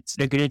to get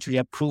regulatory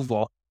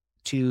approval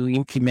to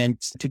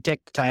implement, to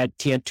take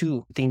tier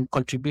 2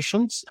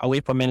 contributions away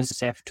from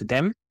NSF to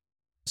them.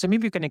 So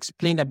maybe you can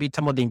explain a bit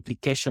some of the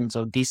implications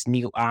of this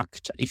new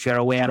act, if you're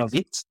aware of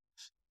it.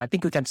 I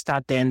think we can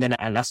start there and then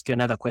I'll ask you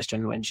another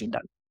question when you're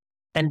done.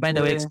 And by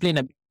the way, explain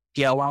a bit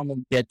tier 1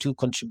 and tier 2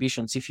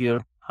 contributions if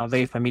you are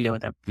very familiar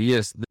with them.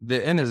 Yes,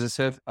 the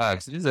NSF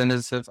Act, this is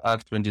NSF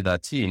Act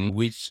 2013,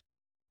 which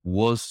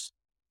was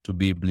to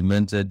be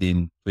implemented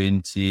in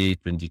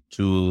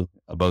 2022,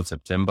 about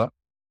September.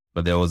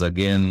 But there was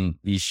again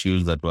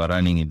issues that were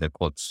running in the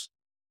courts.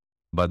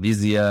 But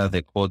this year,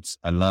 the courts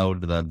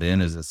allowed that the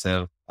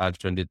NSF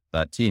Act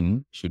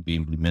 2013 should be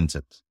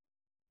implemented.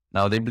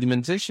 Now, the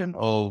implementation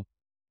of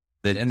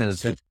the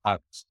NSF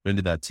Act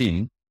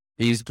 2013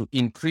 is to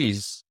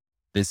increase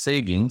the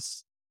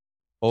savings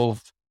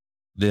of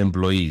the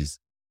employees.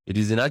 It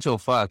is in actual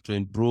fact to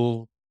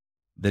improve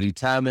the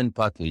retirement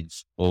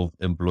package of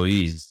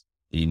employees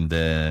in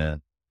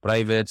the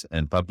private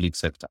and public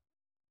sector.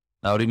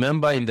 Now,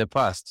 remember in the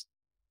past,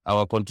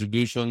 our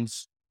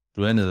contributions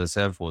to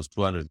NSF was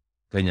 200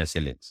 Kenya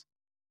shillings.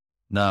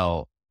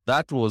 Now,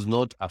 that was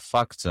not a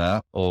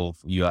factor of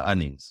your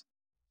earnings.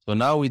 So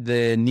now with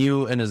the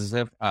new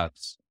NSF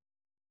Act,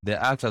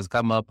 the Act has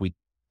come up with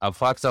a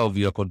factor of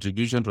your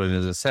contribution to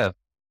NSF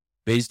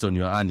based on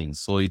your earnings.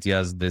 So it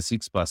has the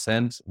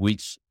 6%,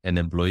 which an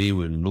employee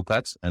will look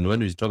at. And when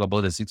we talk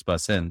about the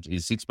 6%,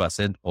 it's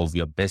 6% of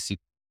your basic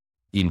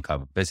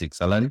income, basic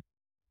salary.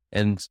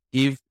 And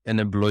if an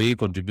employee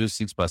contributes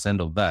 6%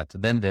 of that,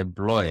 then the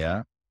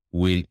employer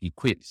will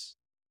equate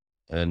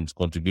and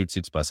contribute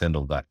 6%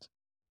 of that.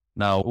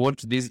 Now, what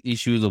these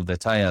issues of the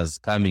tires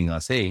coming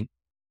are saying,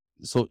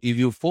 so if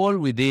you fall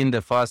within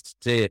the first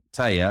tier,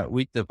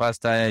 which the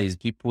first tier is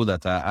people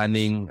that are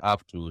earning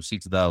up to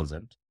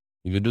 6,000.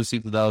 If you do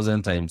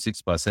 6,000 times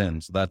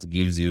 6%, that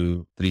gives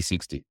you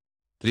 360.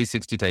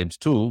 360 times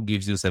 2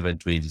 gives you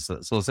 720.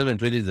 So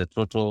 720 is the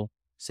total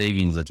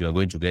savings that you are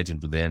going to get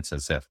into the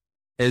NSSF.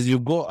 As you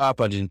go up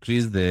and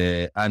increase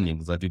the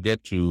earnings that you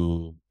get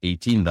to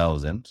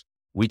 18,000,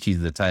 which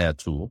is the tier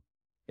 2,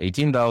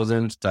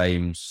 18,000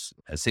 times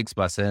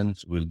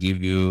 6% will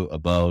give you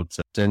about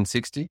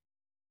 1060.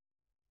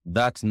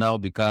 That now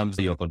becomes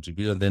your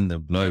contribution. Then the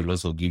employer will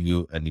also give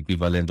you an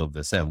equivalent of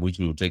the same, which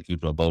will take you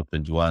to about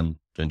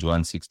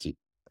 2160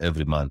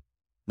 every month.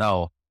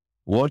 Now,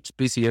 what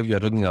PCF you are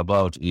talking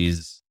about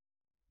is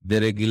the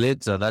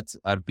regulator, that's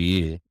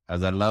RPA,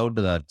 has allowed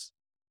that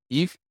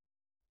if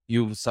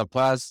you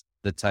surpass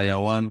the tier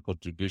 1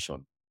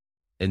 contribution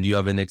and you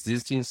have an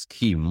existing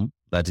scheme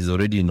that is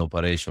already in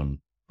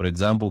operation, for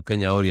example,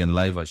 Kenya Orient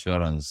Life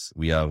Assurance,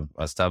 we have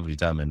a staff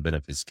retirement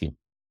benefit scheme.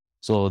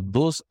 So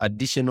those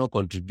additional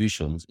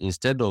contributions,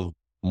 instead of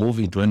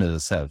moving to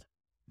NSSF,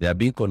 they are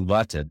being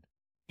converted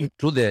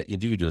to their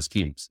individual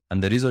schemes.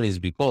 And the reason is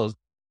because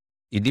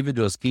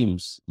individual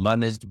schemes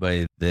managed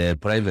by the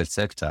private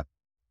sector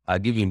are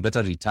giving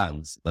better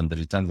returns than the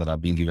returns that are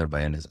being given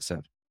by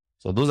NSSF.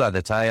 So those are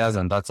the tiers,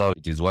 and that's how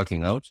it is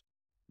working out.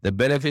 The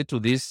benefit to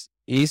this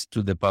is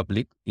to the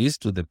public, is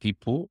to the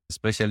people,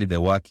 especially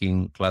the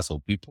working class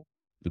of people,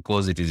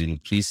 because it is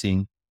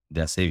increasing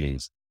their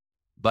savings.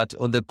 But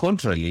on the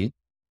contrary,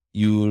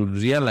 you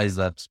realize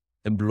that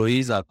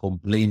employees are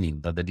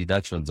complaining that the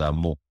deductions are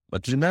more.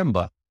 But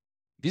remember,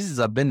 this is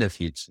a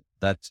benefit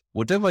that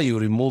whatever you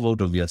remove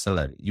out of your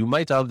salary, you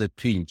might have the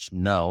pinch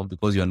now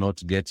because you're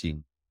not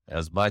getting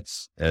as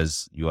much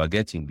as you are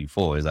getting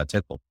before as a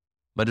take-home.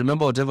 But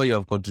remember, whatever you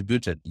have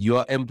contributed,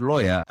 your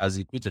employer has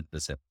equated the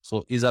same.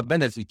 So it's a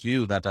benefit to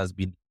you that has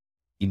been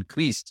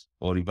increased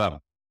or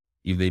revamped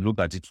if they look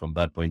at it from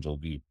that point of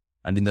view.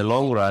 And in the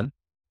long run,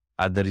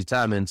 at the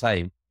retirement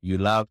time,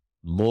 you'll have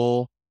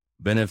more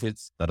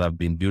benefits that have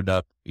been built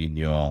up in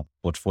your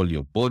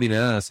portfolio, both in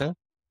NSSF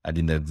and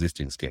in the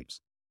existing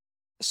schemes.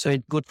 So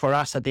it's good for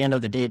us at the end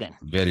of the day then.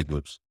 Very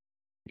good.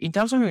 In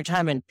terms of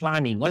retirement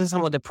planning, what are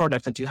some of the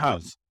products that you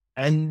have?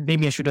 And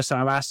maybe I should also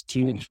have asked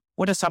you,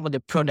 what are some of the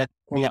products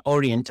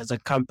Orient as a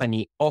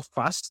company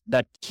offers,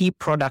 that key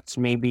products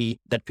maybe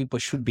that people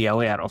should be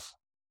aware of?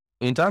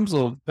 In terms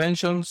of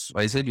pensions,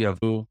 I said you have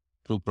two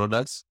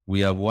products.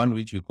 We have one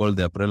which we call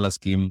the umbrella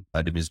scheme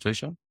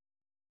administration,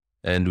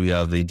 and we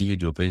have the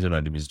individual pension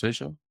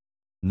administration.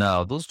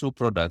 Now, those two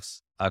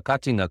products are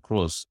cutting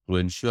across to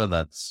ensure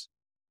that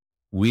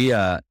we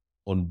are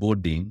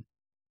onboarding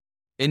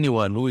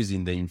anyone who is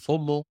in the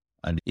informal,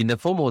 and in the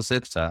formal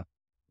sector,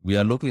 we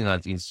are looking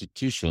at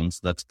institutions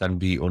that can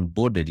be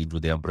onboarded into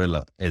the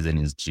umbrella as an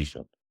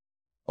institution.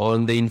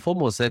 On the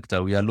informal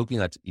sector, we are looking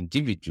at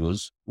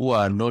individuals who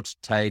are not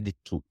tied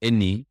to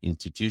any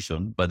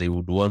institution, but they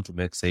would want to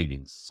make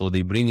savings. So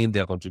they bring in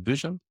their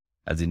contribution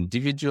as an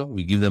individual,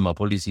 we give them a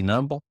policy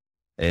number,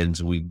 and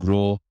we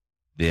grow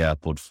their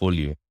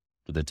portfolio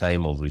to the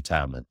time of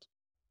retirement.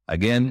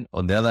 Again,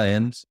 on the other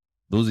end,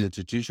 those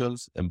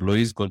institutions,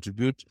 employees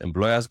contribute,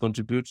 employers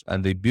contribute,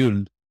 and they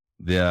build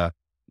their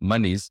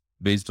monies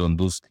based on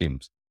those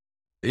schemes.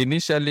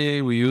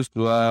 Initially, we used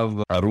to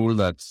have a rule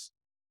that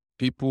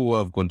people who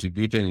have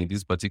contributed in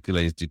these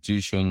particular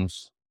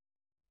institutions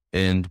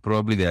and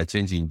probably they are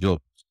changing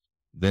jobs,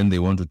 then they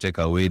want to take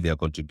away their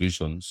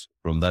contributions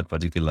from that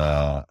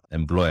particular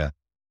employer.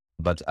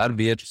 But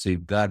RBA to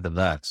safeguard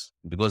that,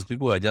 because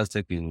people are just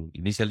taking,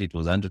 initially it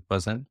was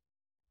 100%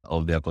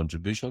 of their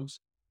contributions,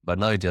 but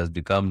now it has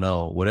become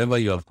now, whatever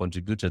you have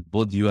contributed,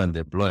 both you and the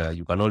employer,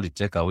 you can only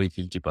take away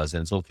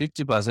 50%. So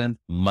 50%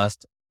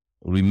 must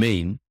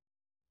remain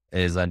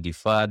as a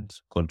deferred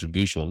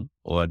contribution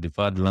or a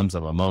deferred lump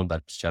sum amount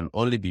that shall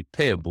only be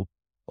payable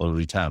on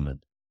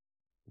retirement.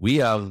 We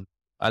have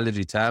early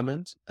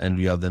retirement and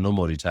we have the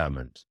normal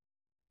retirement.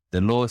 The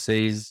law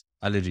says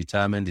early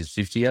retirement is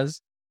 50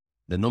 years.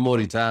 The normal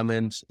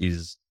retirement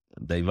is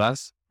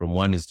diverse from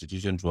one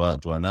institution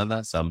to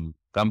another. Some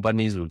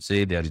companies would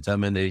say their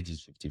retirement age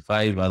is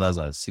 55, others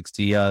are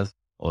 60 years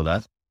or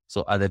that.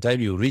 So at the time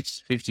you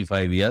reach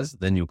 55 years,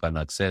 then you can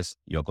access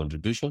your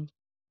contribution.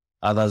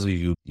 Others,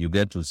 if you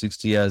get to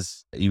 60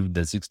 years, if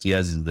the 60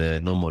 years is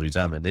the normal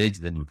retirement age,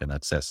 then you can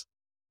access.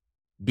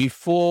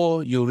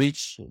 Before you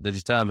reach the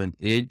retirement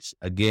age,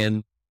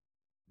 again,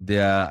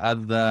 there are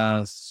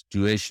other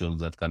situations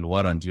that can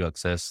warrant you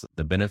access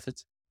the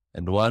benefits.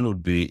 And one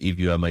would be if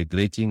you are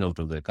migrating out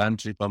of the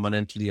country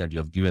permanently and you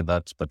have given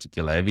that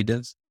particular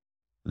evidence,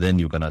 then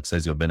you can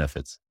access your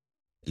benefits.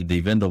 In the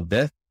event of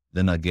death,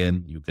 then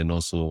again, you can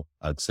also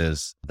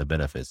access the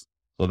benefits.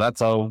 So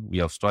that's how we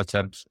have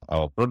structured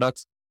our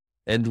products.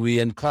 And we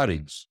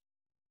encourage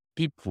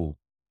people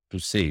to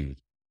save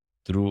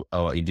through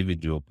our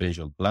individual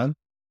pension plan.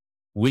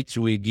 which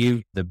we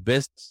give the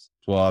best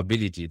to our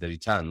ability, the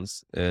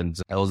returns. And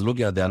I was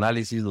looking at the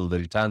analysis of the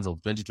returns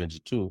of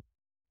 2022,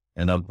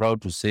 and I'm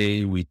proud to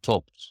say we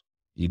topped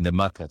in the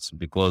markets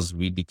because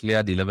we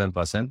declared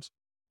 11%,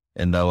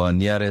 and our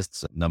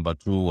nearest number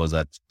two was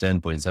at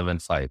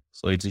 10.75.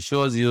 So it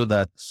shows you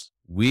that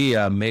we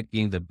are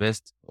making the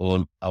best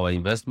on our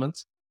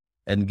investments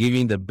and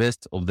giving the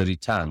best of the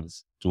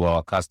returns to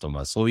our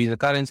customers. So we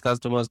encourage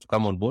customers to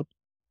come on board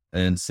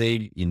and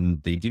save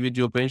in the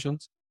individual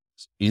pensions.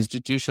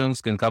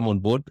 Institutions can come on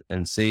board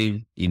and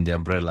save in the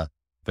umbrella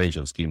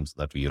pension schemes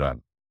that we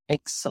run.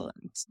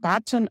 Excellent.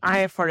 That's on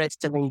IFRS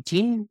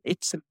 17.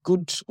 It's a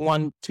good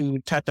one to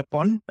touch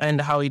upon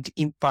and how it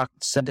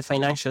impacts the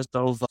financials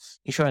of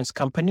insurance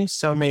companies.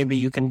 So maybe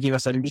you can give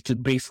us a little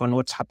brief on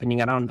what's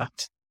happening around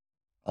that.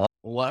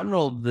 One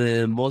of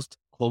the most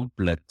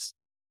complex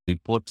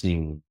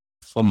reporting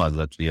formats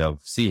that we have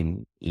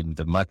seen in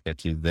the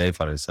market is the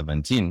IFRS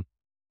 17.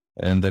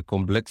 And the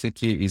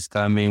complexity is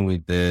coming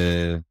with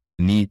the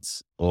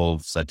needs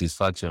of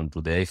satisfaction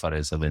to the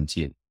IFRS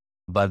 17.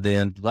 But the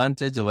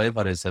advantage of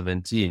IFRS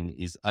 17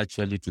 is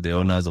actually to the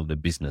owners of the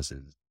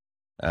businesses.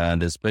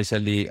 And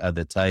especially at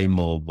the time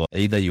of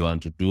either you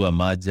want to do a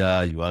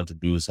merger, you want to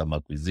do some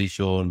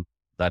acquisition,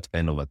 that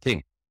kind of a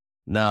thing.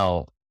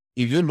 Now,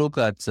 if you look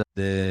at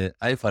the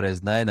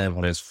IFRS 9,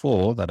 IFRS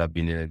 4 that have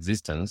been in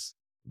existence,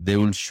 they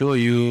will show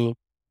you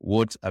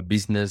what a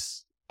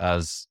business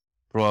has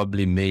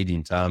probably made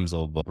in terms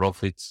of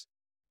profits,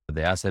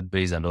 the asset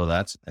base and all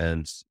that.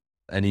 And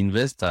an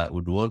investor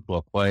would want to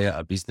acquire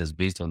a business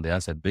based on the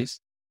asset base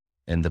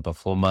and the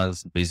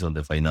performance based on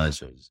the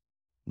financials.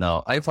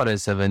 Now,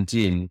 IFRS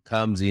 17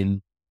 comes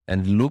in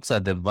and looks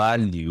at the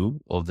value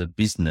of the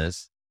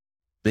business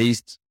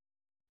based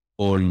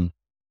on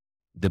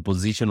the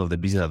position of the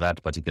business at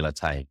that particular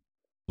time.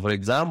 For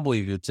example,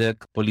 if you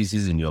take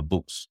policies in your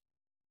books,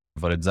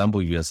 for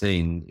example, you are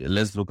saying,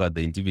 let's look at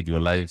the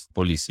individual life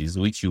policies,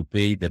 which you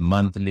pay the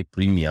monthly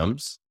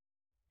premiums,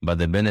 but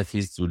the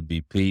benefits will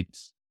be paid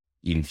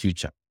in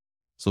future.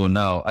 So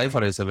now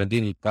IFRS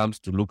 17 comes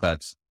to look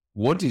at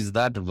what is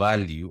that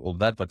value of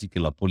that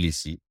particular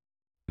policy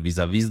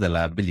vis-a-vis the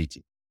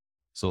liability.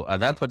 So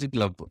at that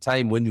particular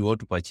time, when you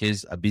want to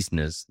purchase a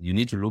business, you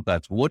need to look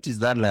at what is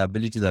that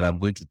liability that I'm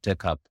going to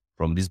take up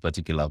from this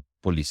particular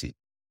policy,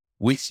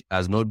 which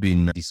has not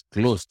been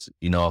disclosed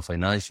in our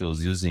financials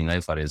using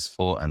IFRS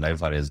 4 and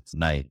IFRS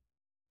 9.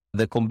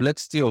 The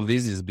complexity of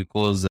this is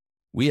because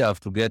we have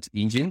to get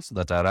engines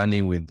that are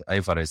running with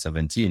IFRS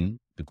 17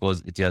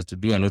 because it has to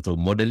do a lot of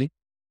modeling.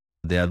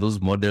 There are those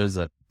models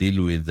that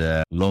deal with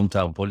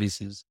long-term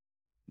policies.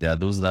 There are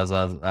those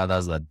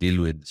others that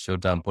deal with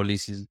short-term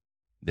policies.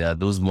 There are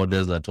those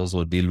models that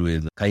also deal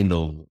with kind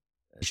of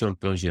short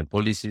pension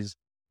policies.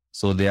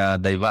 So they are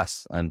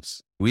diverse and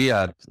we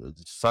are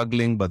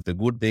struggling. But the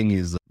good thing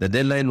is the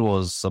deadline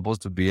was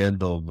supposed to be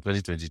end of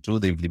 2022.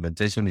 The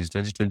implementation is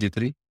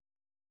 2023.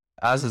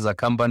 Us as a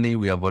company,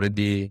 we have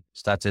already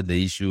started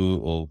the issue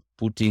of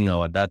putting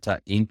our data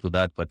into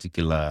that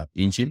particular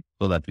engine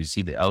so that we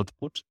see the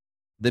output.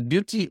 The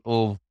beauty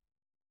of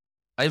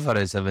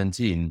IFRS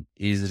 17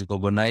 is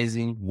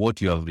recognizing what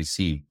you have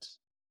received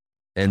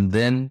and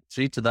then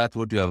treat that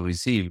what you have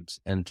received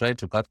and try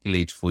to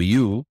calculate for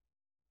you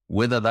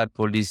whether that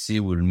policy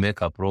will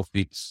make a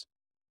profit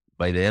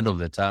by the end of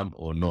the term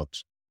or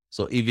not.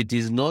 So if it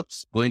is not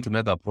going to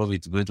make a profit,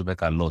 it's going to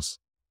make a loss,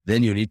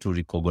 then you need to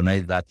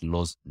recognize that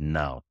loss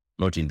now,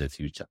 not in the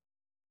future.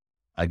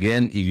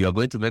 Again, if you are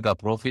going to make a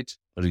profit,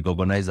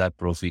 recognize that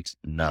profit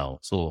now.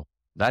 So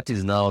that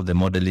is now the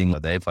modeling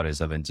of the IFRS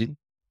 17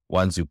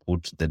 once you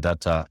put the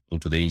data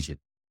into the engine.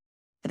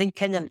 I think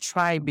Kenyan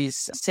Tribe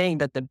is saying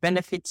that the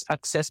benefits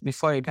accessed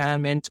before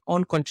retirement,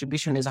 own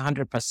contribution is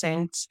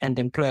 100% and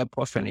employer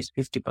portion is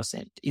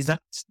 50%. Is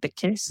that the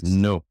case?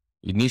 No.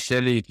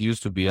 Initially, it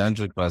used to be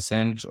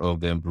 100%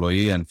 of the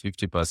employee and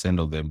 50%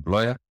 of the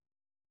employer.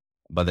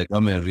 But the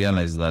government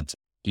realized that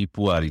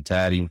people are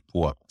retiring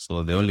poor.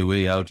 So the only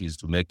way out is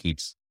to make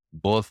it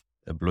both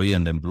employee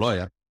and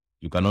employer.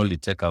 You can only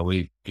take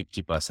away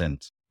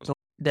 50%. So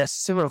there's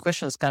several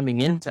questions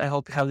coming in. I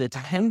hope you have the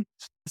time.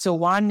 So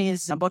one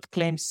is about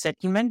claims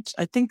settlement.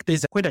 I think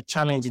there's quite a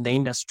challenge in the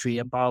industry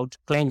about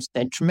claims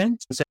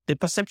settlement. So the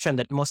perception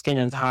that most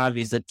Kenyans have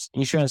is that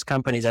insurance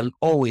companies are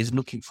always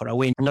looking for a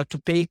way not to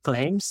pay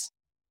claims.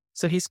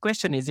 So his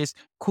question is this: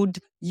 could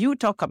you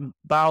talk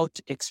about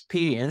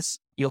experience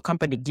your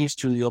company gives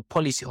to your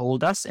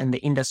policyholders and the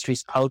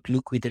industry's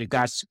outlook with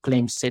regards to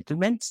claims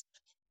settlements?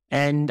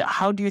 And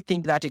how do you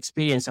think that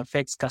experience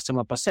affects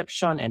customer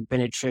perception and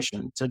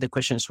penetration? So the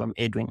question is from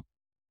Edwin.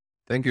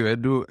 Thank you,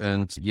 Edu.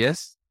 And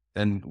yes,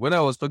 and when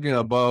I was talking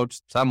about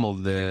some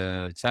of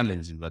the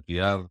challenges that we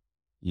have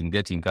in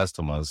getting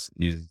customers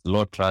is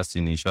low trust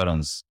in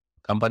insurance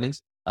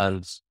companies.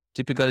 And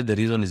typically the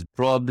reason is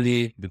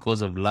probably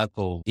because of lack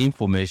of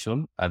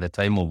information at the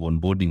time of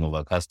onboarding of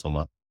a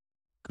customer,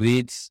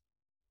 creates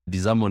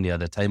disharmony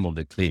at the time of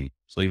the claim.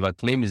 So if a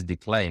claim is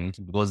declined,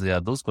 because there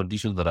are those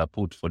conditions that are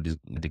put for the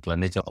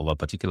declination of a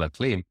particular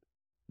claim,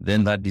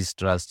 then that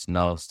distrust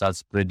now starts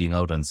spreading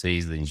out and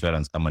says the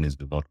insurance companies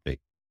do not pay.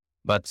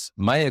 But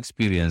my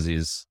experience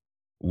is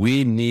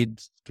we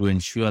need to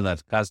ensure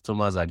that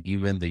customers are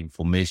given the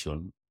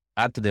information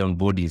at the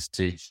onboarding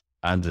stage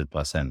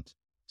 100%.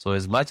 So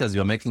as much as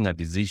you're making a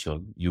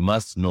decision, you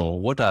must know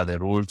what are the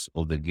rules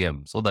of the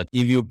game so that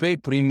if you pay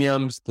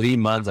premiums 3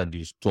 months and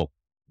you stop,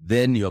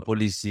 then your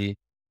policy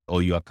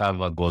or your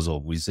cover goes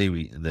off.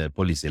 The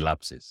policy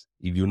lapses.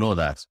 If you know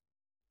that,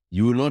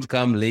 you will not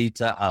come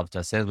later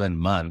after 7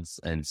 months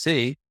and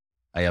say,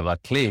 I have a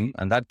claim,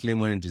 and that claim,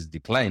 when it is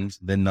declined,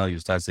 then now you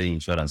start saying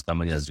insurance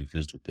company has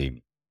refused to pay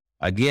me.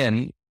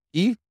 Again,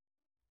 if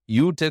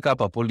you take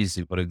up a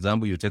policy, for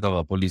example, you take up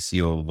a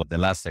policy of the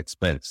last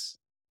expense,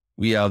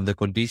 we have the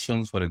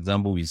conditions. For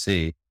example, we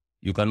say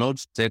you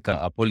cannot take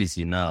a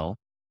policy now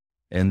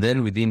and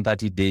then within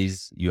 30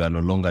 days, you are no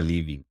longer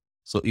living.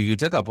 So if you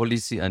take a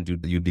policy and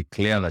you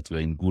declare that you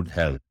are in good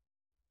health,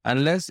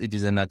 unless it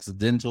is an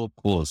accidental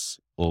cause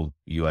of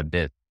your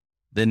death,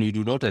 then you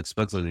do not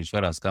expect the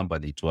insurance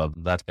company to have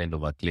that kind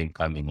of a claim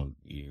coming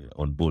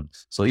on board.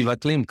 So if a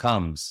claim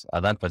comes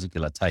at that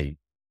particular time,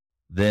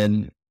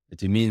 then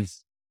it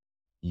means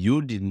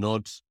you did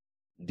not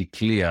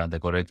declare the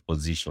correct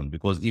position.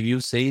 Because if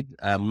you said,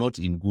 I am not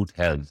in good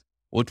health,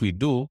 what we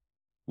do,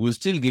 we'll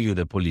still give you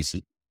the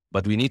policy,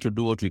 but we need to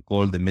do what we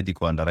call the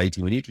medical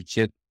underwriting. We need to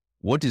check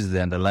what is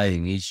the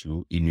underlying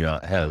issue in your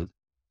health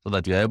so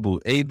that you're able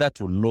either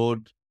to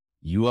load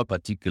your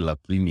particular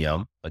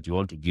premium that you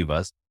want to give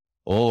us,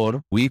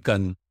 or we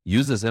can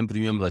use the same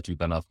premium that you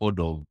can afford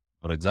of,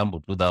 for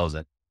example,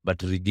 2,000,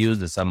 but reduce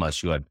the sum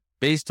assured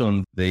based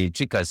on the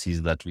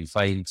intricacies that we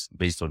find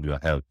based on your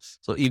health.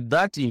 So if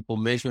that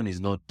information is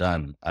not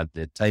done at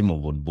the time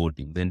of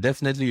onboarding, then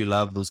definitely you'll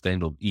have those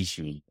kind of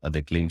issues at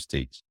the claim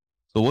stage.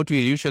 So what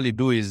we usually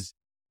do is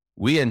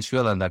we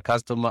ensure that the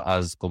customer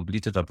has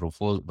completed a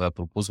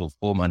proposal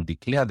form and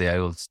declare their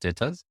health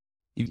status.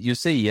 If you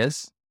say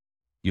yes,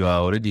 you are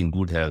already in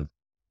good health,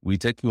 we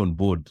take you on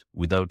board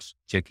without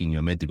checking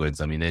your medical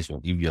examination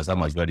if your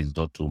sum assured is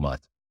not too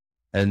much.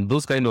 And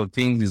those kind of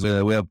things is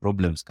where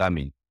problems come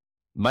in.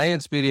 My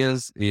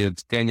experience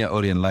at Kenya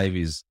Orient Life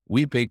is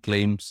we pay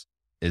claims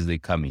as they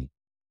come in,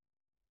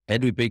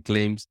 and we pay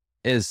claims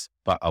as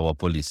per our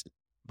policy.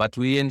 But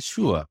we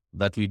ensure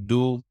that we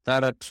do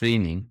thorough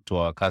training to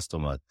our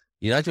customers.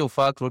 In actual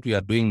fact, what we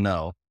are doing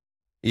now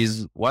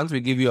is once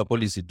we give you a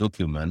policy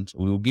document,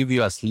 we will give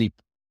you a slip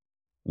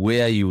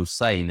where you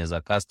sign as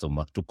a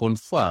customer to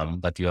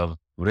confirm that you have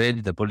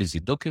read the policy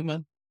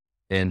document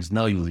and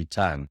now you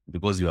return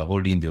because you are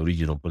holding the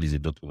original policy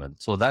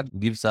document. So that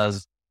gives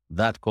us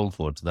that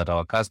comfort that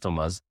our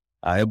customers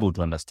are able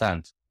to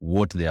understand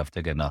what they have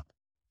taken up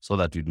so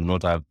that we do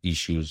not have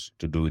issues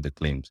to do with the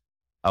claims.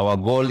 Our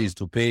goal is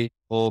to pay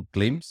all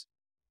claims,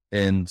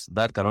 and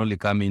that can only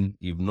come in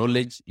if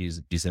knowledge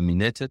is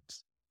disseminated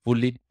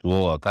fully to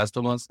all our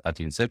customers at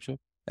inception.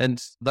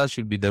 And that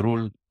should be the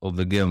rule of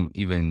the game,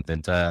 even the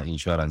entire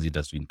insurance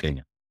industry in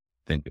Kenya.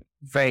 Thank you.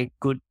 Very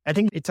good. I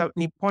think it's an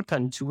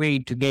important way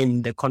to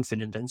gain the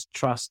confidence and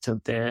trust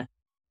of the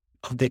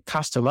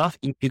customer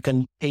if you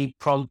can pay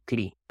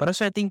promptly. But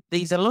also I think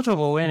there's a lot of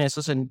awareness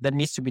also that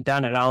needs to be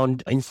done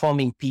around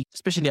informing people,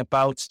 especially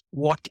about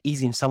what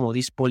is in some of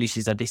these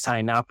policies that they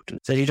sign up to.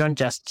 So you don't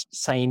just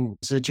sign,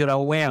 so that you're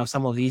aware of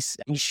some of these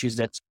issues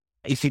that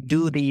if you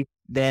do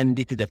then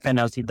this is the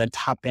penalty that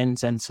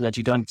happens, and so that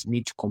you don't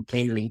need to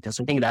complain later.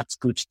 So I think that's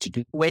good to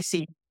do.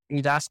 Wesley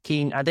is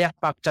asking, are there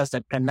factors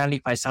that can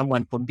nullify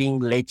someone for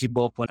being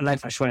eligible for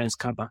life assurance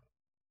cover?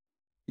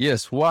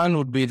 Yes, one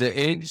would be the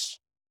age.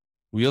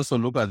 We also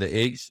look at the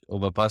age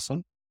of a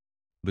person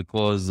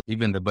because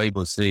even the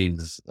Bible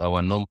says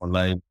our normal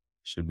life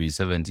should be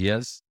 70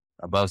 years.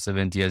 Above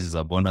 70 years is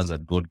a bonus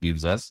that God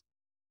gives us.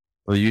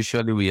 So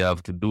usually we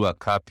have to do a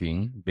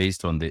capping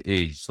based on the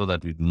age so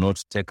that we do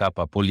not take up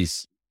a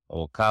policy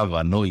or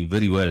cover knowing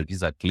very well it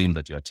is a claim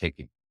that you are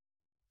taking.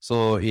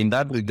 So in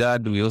that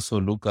regard, we also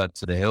look at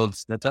the health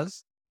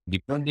status.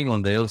 Depending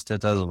on the health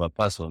status of a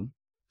person,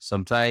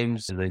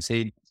 sometimes, as I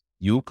said,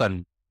 you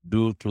can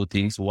do two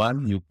things.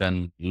 One, you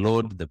can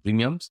load the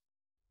premiums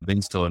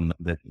based on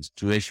the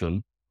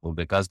situation of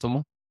the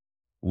customer.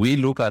 We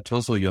look at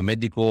also your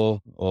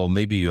medical or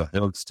maybe your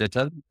health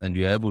status, and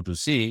you're able to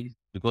see,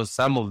 because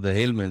some of the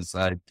ailments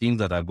are things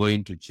that are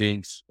going to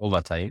change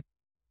over time.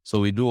 So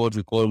we do what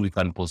we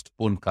can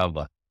postpone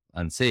cover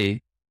and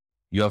say,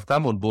 you have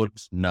come on board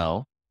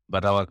now,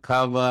 but our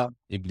cover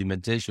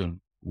implementation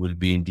will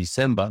be in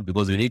December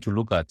because we need to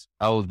look at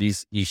how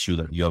this issue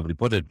that you have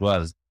reported to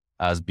us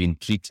has been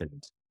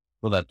treated,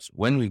 so that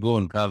when we go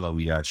on cover,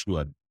 we are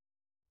assured.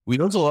 We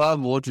also have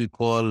what we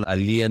call a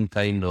lien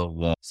kind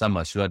of sum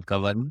assured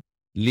cover.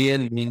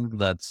 Lien means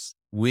that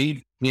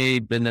we pay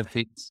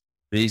benefits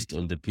based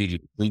on the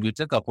period. When you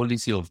take a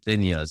policy of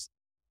 10 years,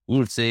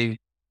 we'll say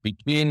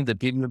between the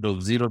period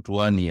of 0 to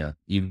 1 year,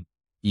 if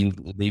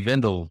in the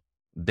event of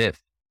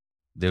death,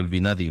 there will be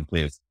nothing in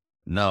place.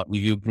 Now,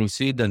 if you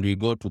proceed and we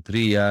go to 3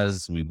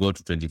 years, we go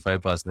to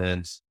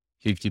 25%,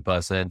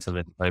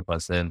 50%,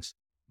 75%.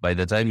 By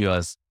the time you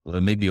are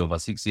maybe over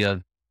 6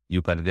 years,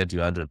 you can get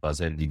your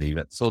 100% in the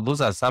event. So those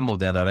are some of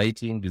the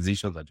underwriting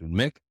decisions that you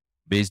make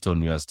based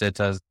on your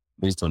status,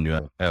 based on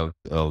your health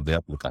of the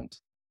applicant.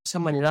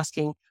 Someone is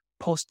asking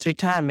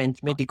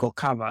post-retirement medical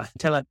cover.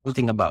 Tell us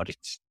something about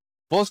it.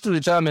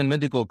 Post-retirement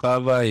medical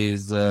cover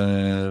is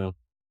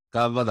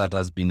cover that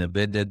has been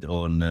embedded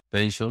on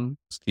pension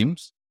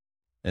schemes.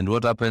 And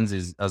what happens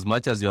is, as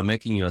much as you're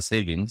making your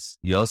savings,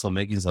 you're also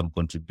making some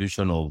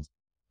contribution of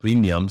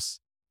premiums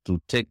to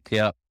take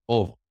care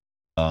of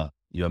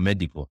your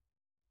medical.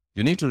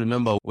 You need to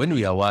remember, when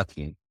we are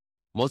working,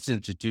 most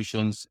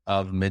institutions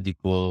have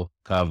medical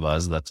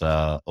covers that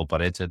are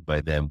operated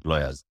by their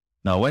employers.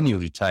 Now, when you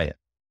retire,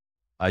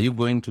 are you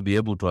going to be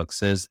able to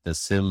access the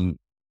same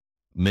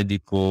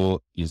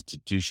medical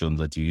institution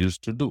that you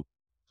used to do?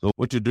 So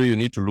what you do, you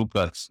need to look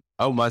at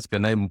how much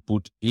can I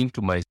put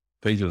into my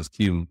pension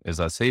scheme as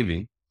a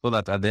saving, so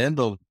that at the end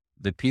of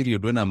the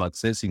period when I'm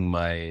accessing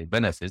my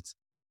benefits,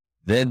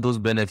 then those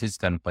benefits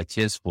can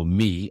purchase for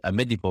me a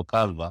medical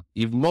cover,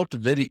 if not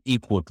very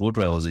equal to what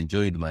I was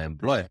enjoying my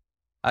employer,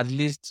 at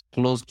least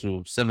close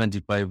to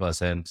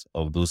 75%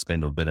 of those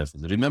kind of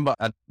benefits. Remember,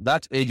 at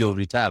that age of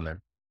retirement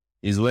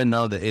is when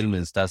now the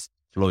ailment starts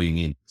flowing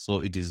in.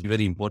 So it is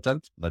very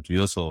important that we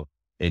also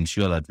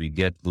ensure that we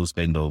get those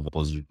kind of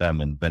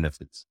post-retirement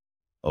benefits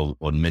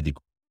on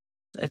medical.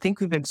 I think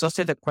we've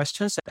exhausted the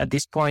questions at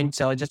this point.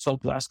 So I just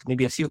want to ask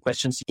maybe a few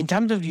questions. In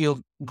terms of your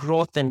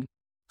growth and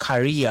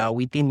career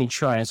within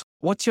insurance,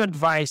 what's your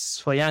advice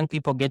for young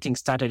people getting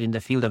started in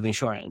the field of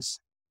insurance?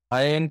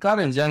 I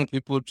encourage young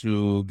people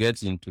to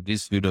get into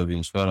this field of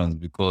insurance,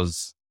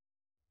 because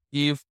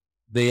if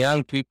the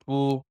young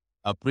people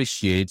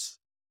appreciate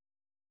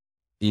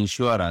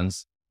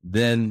insurance,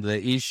 then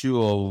the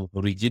issue of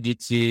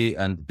rigidity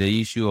and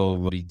the issue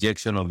of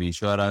rejection of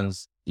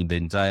insurance in the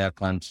entire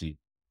country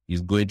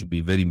is going to be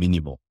very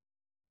minimal,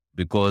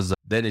 because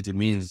then it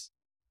means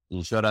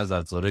insurance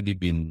has already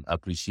been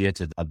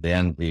appreciated at the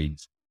young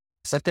age.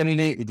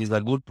 Secondly, it is a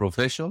good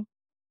profession,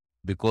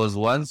 because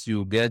once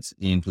you get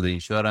into the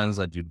insurance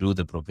and you do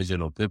the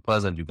professional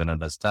papers and you can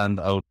understand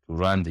how to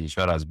run the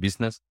insurance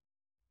business,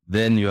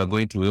 then you are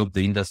going to help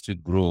the industry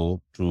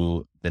grow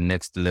to the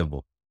next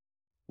level.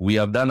 We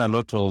have done a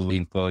lot of,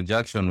 in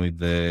conjunction with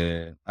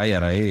the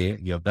IRA,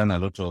 we have done a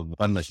lot of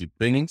partnership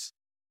trainings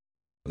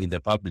in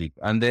the public.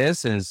 And the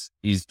essence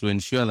is to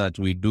ensure that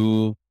we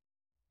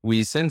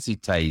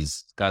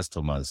sensitize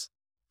customers.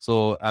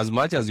 So as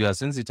much as you are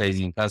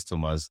sensitizing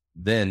customers,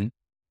 then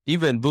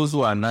even those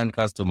who are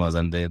non-customers,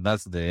 and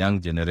that's the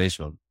young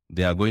generation,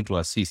 they are going to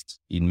assist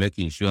in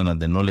making sure that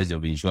the knowledge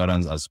of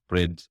insurance are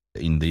spread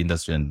in the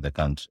industry and the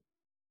country.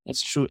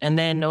 It's true. And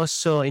then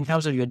also in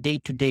terms of your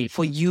day-to-day,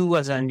 for you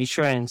as an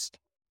insurance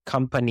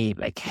company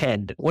like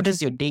head, what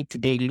does your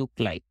day-to-day look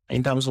like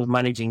in terms of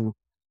managing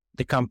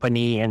the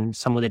company and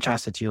some of the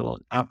tasks that you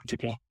have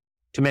today,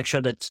 to make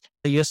sure that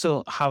you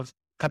also have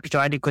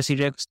capital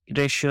adequacy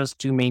ratios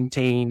to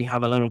maintain, you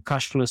have a lot of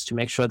cash flows to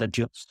make sure that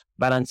you're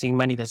balancing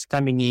money that's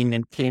coming in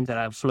and claims that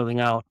are flowing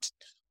out?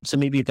 So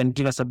maybe you can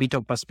give us a bit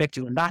of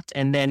perspective on that.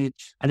 And then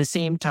at the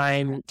same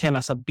time, tell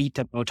us a bit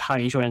about how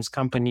insurance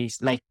companies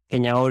like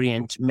Kenya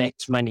Orient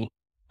makes money.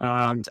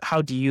 And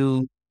how do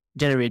you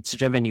generate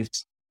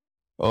revenues?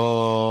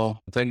 Oh,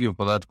 thank you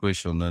for that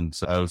question. And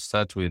I'll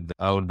start with,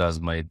 how does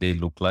my day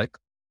look like?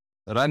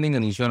 Running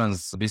an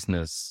insurance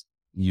business,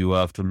 you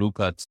have to look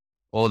at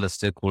all the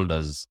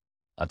stakeholders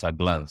at a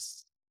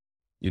glance.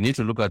 You need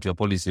to look at your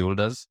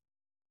policyholders,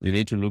 you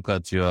need to look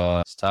at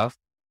your staff,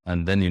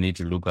 and then you need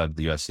to look at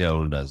your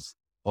shareholders.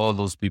 All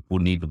those people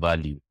need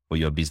value for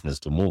your business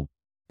to move.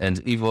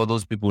 And if all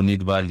those people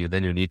need value,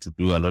 then you need to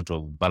do a lot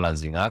of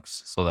balancing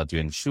acts so that you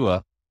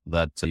ensure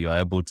that you are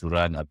able to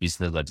run a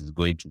business that is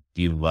going to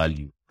give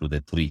value to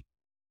the three.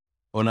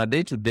 On a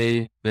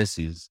day-to-day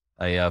basis,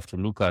 I have to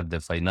look at the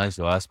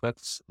financial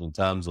aspects in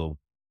terms of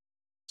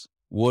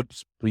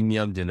what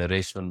premium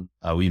generation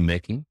are we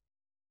making.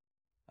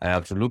 I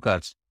have to look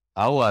at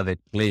how are the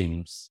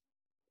claims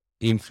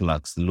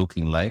influx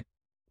looking like.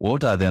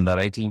 What are the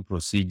underwriting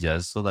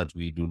procedures so that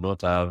we do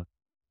not have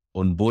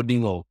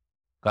onboarding of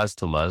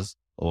customers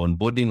or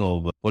onboarding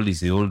of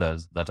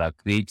policyholders that are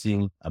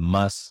creating a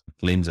mass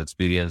claims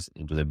experience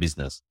into the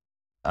business.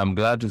 I'm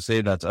glad to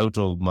say that out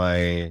of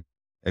my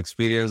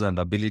experience and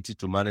ability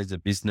to manage the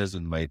business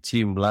with my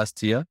team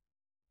last year,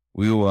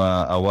 we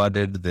were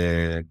awarded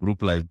the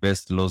Group Life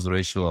Best Loss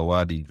Ratio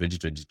Award in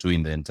 2022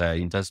 in the entire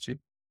industry,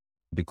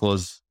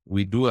 because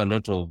we do a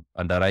lot of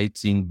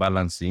underwriting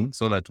balancing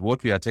so that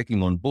what we are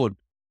taking on board,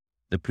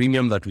 the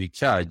premium that we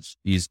charge,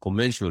 is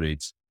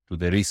commensurate to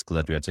the risk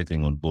that we are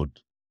taking on board.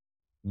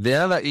 The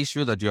other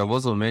issue that you have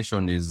also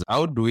mentioned is,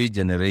 how do we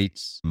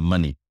generate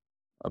money?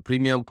 A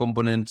premium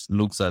component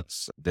looks at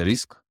the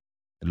risk,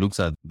 looks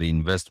at the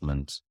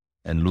investment,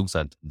 and looks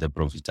at the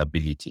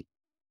profitability.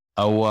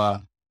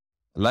 Our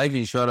life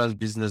insurance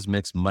business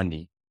makes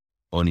money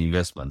on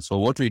investment. So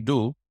what we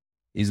do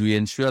is we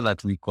ensure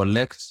that we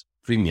collect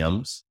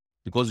premiums,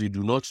 because we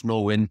do not know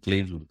when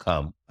claims will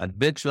come, and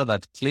make sure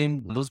that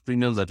those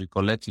premiums that we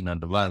collect in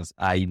advance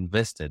are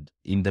invested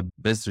in the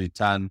best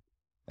return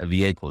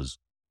vehicles,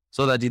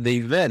 so that in the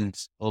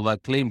event of a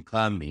claim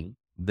coming,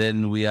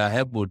 then we are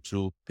able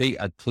to pay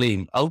a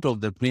claim out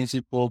of the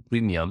principal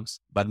premiums,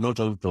 but not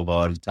out of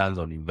our returns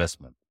on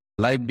investment.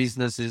 Life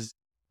businesses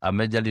are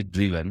majorly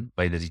driven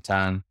by the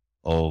return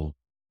of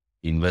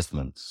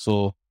investment.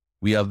 So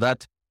we have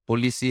that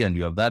policy and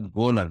we have that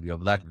goal and we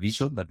have that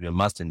vision that we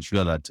must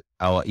ensure that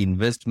our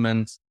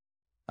investments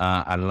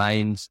are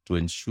aligned to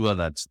ensure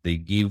that they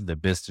give the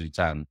best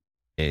return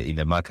in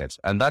the market.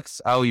 And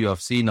that's how you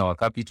have seen our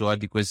capital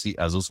adequacy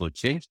has also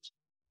changed,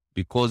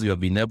 because we have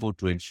been able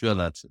to ensure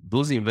that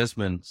those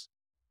investments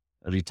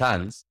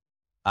returns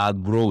are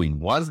growing.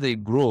 Once they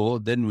grow,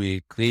 then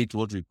we create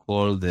what we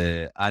call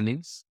the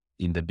earnings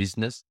in the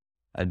business.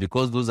 And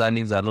because those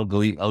earnings are not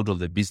going out of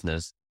the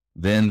business,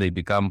 then they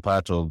become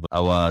part of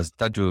our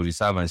statutory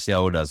reserve and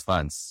shareholders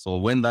funds. So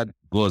when that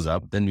goes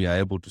up, then we are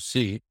able to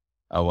see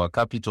our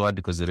capital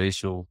adequacy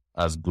ratio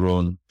has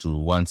grown to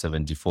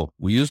 174.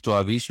 We used to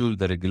have issued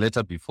the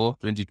regulator before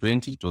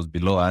 2020. It was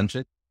below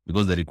 100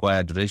 because the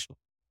required ratio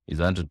is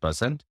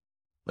 100%.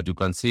 But you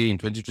can see in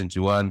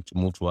 2021 to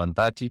move to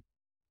 130.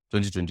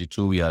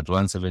 2022, we are at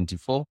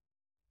 174.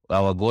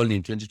 Our goal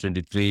in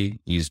 2023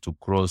 is to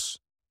cross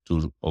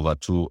to over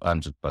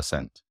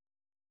 200%.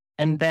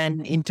 And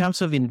then in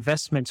terms of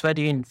investments, where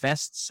do you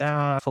invest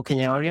for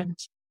Kenya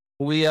Orient?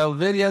 We have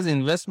various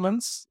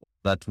investments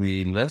that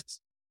we invest.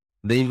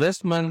 The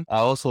investments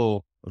are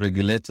also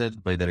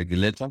regulated by the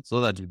regulator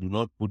so that you do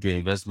not put your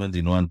investment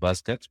in one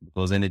basket,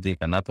 because anything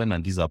can happen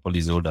and these are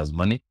policyholders'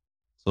 money.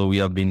 So we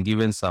have been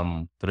given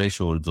some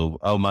thresholds of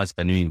how much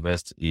can you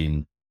invest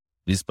in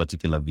this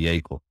particular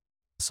vehicle.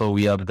 So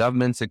we have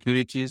government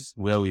securities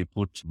where we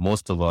put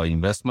most of our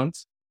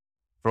investments.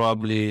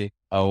 Probably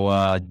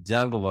our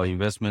chunk of our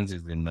investments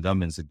is in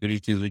government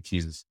securities, which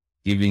is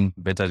giving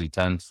better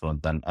returns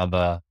than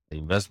other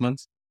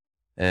investments,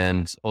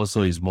 and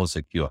also is more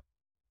secure.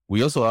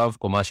 We also have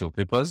commercial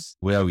papers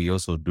where we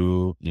also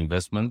do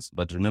investments.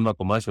 But remember,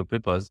 commercial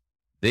papers,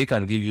 they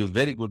can give you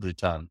very good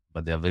return,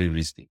 but they are very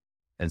risky.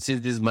 And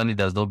since this money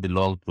does not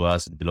belong to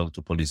us, it belongs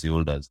to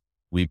policyholders,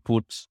 we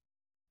put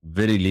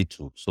very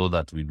little so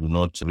that we do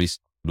not risk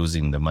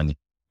losing the money.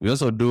 We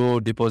also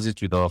do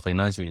deposits with our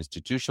financial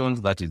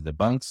institutions, that is the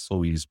banks. So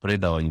we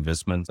spread our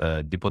investments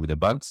deposit with the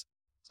banks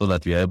so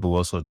that we are able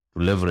also to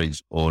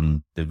leverage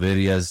on the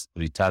various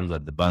returns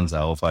that the banks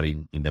are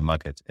offering in the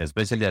market,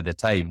 especially at the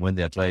time when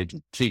they are trying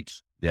to treat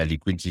their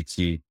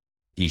liquidity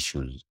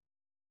issues.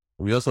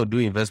 We also do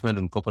investment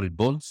in corporate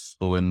bonds.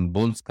 So when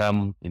bonds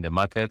come in the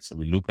market,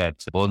 we look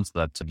at bonds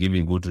that are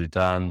giving good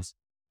returns,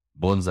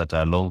 bonds that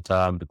are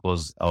long-term,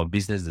 because our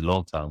business is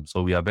long-term.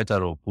 So we are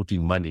better off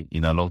putting money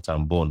in a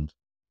long-term bond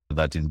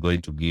that is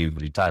going to give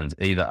returns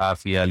either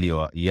half yearly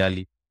or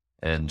yearly,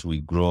 and we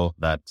grow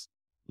that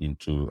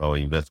into our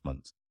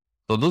investments.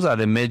 So those are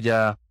the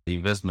major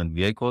investment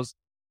vehicles.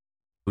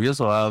 We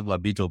also have a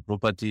bit of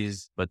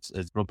properties, but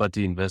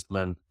property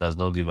investment does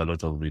not give a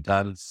lot of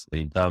returns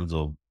in terms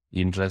of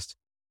interest.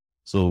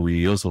 So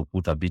we also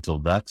put a bit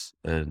of that,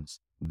 and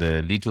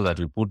the little that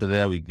we put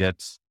there, we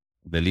get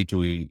the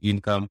little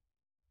income.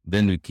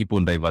 Then we keep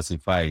on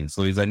diversifying.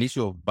 So it's an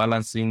issue of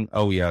balancing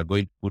how we are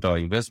going to put our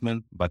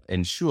investment, but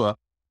ensure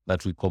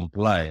that we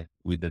comply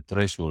with the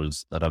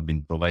thresholds that have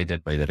been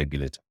provided by the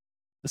regulator.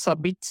 So a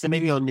bit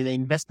maybe on the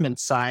investment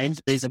side,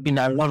 there's been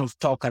a lot of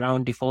talk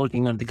around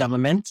defaulting on the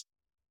government.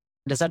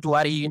 Does that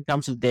worry you in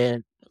terms of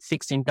the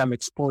fixed income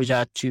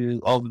exposure to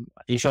all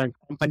insurance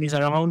companies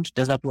around?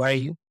 Does that worry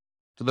you?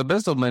 To the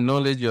best of my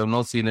knowledge, you have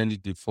not seen any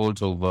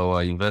default of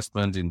our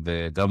investment in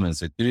the government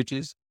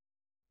securities,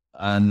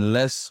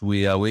 unless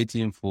we are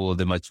waiting for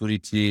the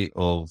maturity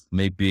of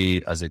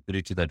maybe a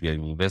security that we have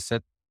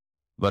invested.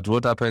 But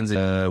what happens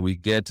is we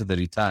get the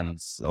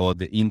returns or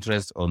the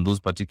interest on those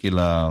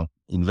particular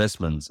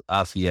investments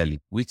half yearly,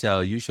 which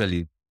are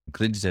usually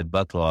credited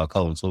back to our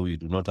account. So we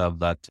do not have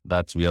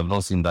that we have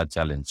not seen that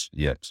challenge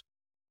yet.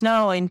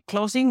 Now, in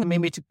closing,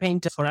 maybe to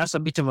paint for us a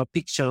bit of a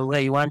picture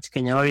where you want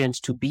Kenya Orient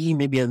to be,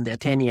 maybe on their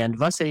 10-year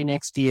anniversary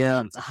next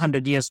year,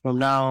 100 years from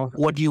now,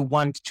 what do you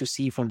want to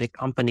see from the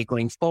company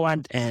going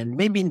forward? And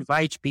maybe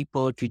invite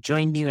people to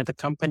join you at the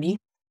company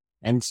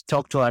and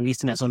talk to our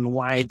listeners on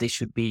why they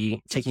should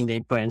be taking the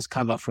insurance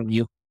cover from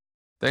you.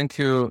 Thank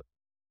you.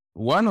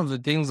 One of the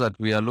things that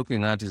we are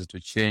looking at is to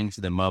change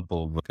the map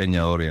of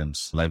Kenya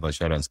Orient's life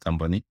assurance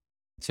company.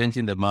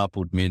 Changing the map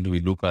would mean we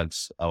look at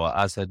our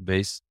asset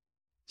base,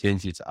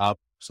 change it up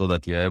so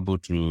that we are able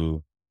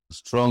to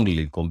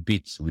strongly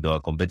compete with our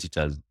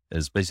competitors,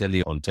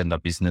 especially on tender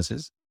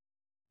businesses.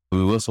 We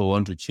also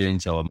want to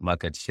change our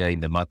market share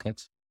in the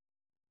market.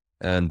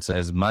 And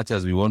as much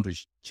as we want to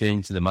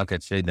change the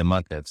market share in the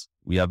market,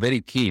 we are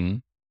very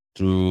keen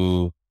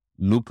to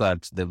look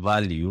at the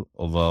value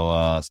of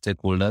our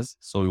stakeholders.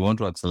 So we want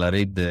to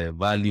accelerate the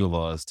value of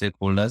our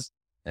stakeholders.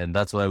 And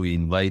that's why we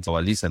invite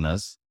our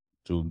listeners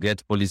to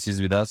get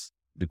policies with us,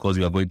 because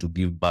we are going to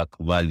give back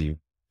value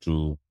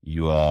to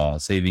your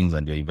savings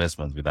and your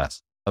investments with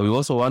us. We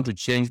also want to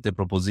change the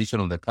proposition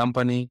of the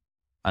company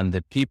and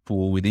the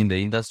people within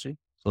the industry.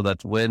 so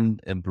that when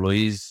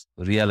employees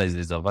realize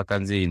there's a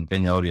vacancy in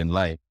Kenya Orient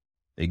Life,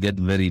 they get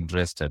very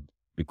interested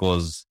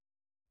because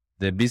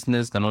the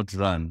business cannot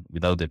run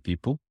without the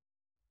people.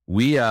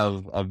 We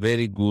have a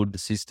very good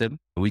system,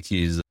 which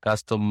is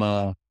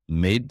customer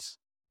made,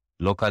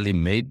 locally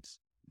made,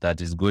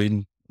 that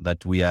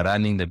we are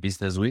running the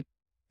business with.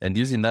 And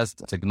using that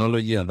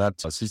technology and that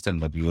system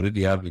that we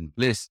already have in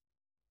place,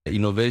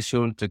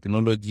 innovation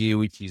technology,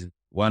 which is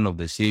one of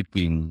the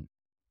shaping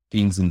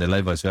things in the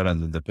life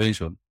assurance and the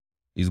pension,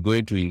 is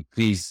going to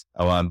increase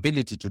our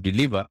ability to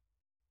deliver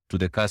to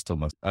the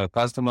customers. Our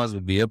customers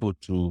will be able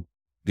to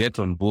get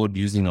on board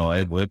using our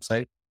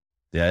website.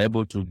 They are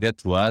able to get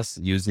to us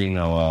using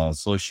our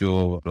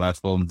social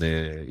platform,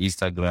 the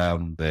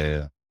Instagram,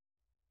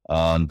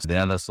 and the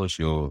other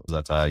social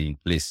that are in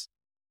place.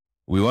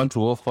 We want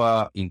to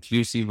offer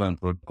inclusive and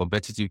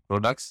competitive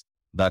products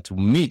that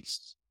meet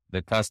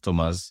the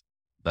customers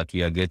that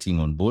we are getting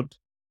on board.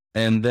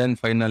 And then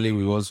finally,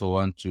 we also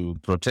want to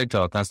protect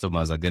our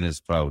customers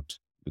against fraud,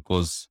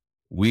 because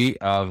we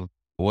have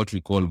what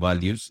we call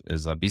values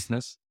as a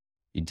business: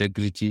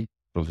 integrity,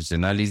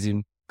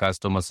 professionalism,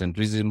 customer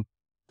centrism,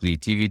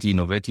 creativity,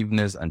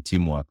 innovativeness, and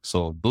teamwork.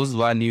 So those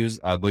values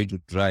are going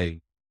to drive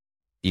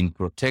in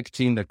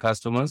protecting the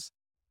customers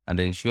and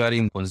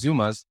ensuring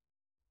consumers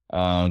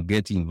are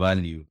getting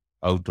value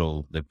out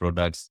of the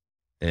products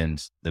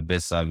and the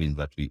best service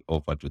that we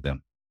offer to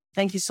them.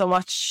 Thank you so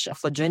much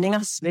for joining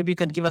us. Maybe you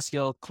can give us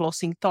your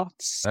closing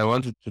thoughts. I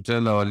wanted to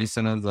tell our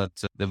listeners that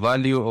the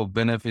value of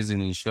benefits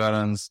in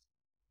insurance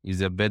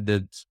is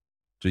embedded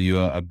to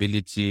your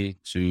ability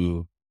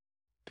to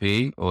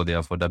pay or the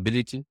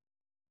affordability.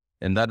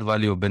 And that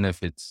value of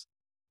benefits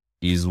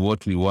is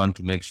what we want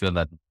to make sure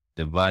that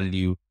the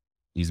value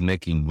is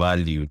making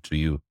value to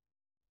you.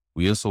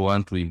 We also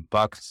want to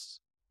impact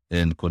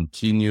and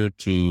continue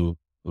to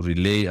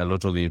relay a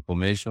lot of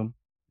information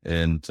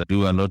and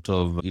do a lot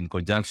of in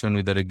conjunction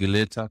with the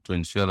regulator to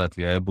ensure that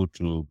we are able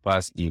to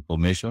pass the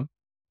information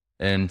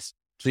and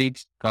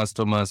treat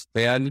customers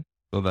fairly,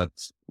 so that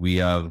we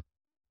have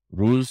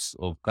rules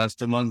of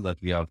customers that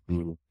we have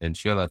to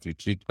ensure that we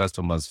treat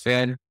customers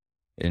fairly,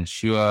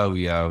 ensure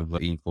we have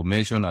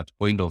information at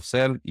point of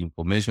sale,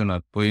 information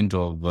at point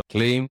of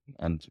claim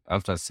and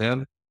after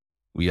sale.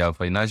 We have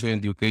financial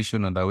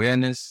education and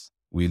awareness.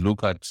 We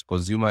look at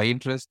consumer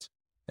interest,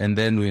 and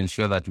then we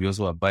ensure that we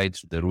also abide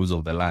to the rules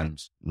of the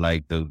land,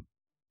 like the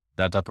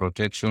data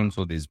protection,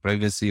 so there's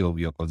privacy of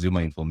your consumer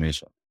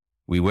information.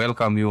 We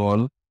welcome you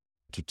all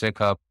to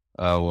take up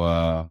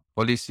our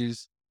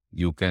policies.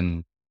 You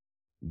can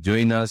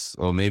join us,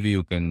 or maybe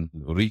you can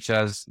reach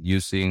us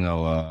using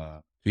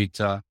our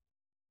Twitter,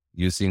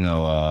 using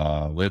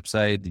our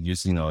website,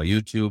 using our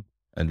YouTube,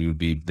 and you'll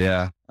be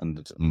there,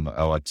 and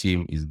our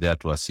team is there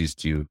to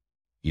assist you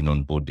in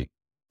onboarding.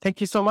 Thank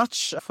you so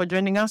much for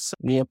joining us.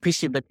 We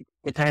appreciate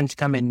the time to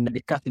come and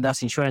discuss with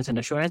us insurance and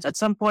assurance. At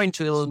some point,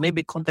 we'll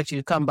maybe contact you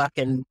to come back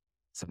and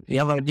we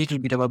have a little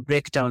bit of a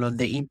breakdown on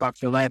the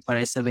impact of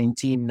IFRS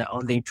 17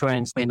 on the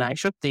insurance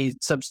financial. There's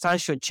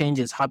substantial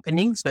changes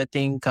happening. So I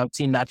think I've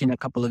seen that in a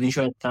couple of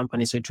insurance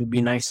companies. So it would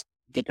be nice to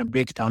get a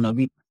breakdown of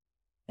it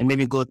and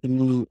maybe go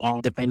through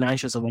the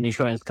financials of an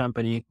insurance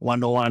company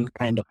 101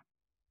 kind of.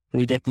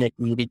 We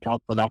definitely reach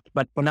out for that.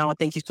 But for now,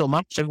 thank you so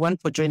much, everyone,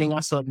 for joining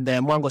us on the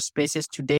Mwango Spaces today.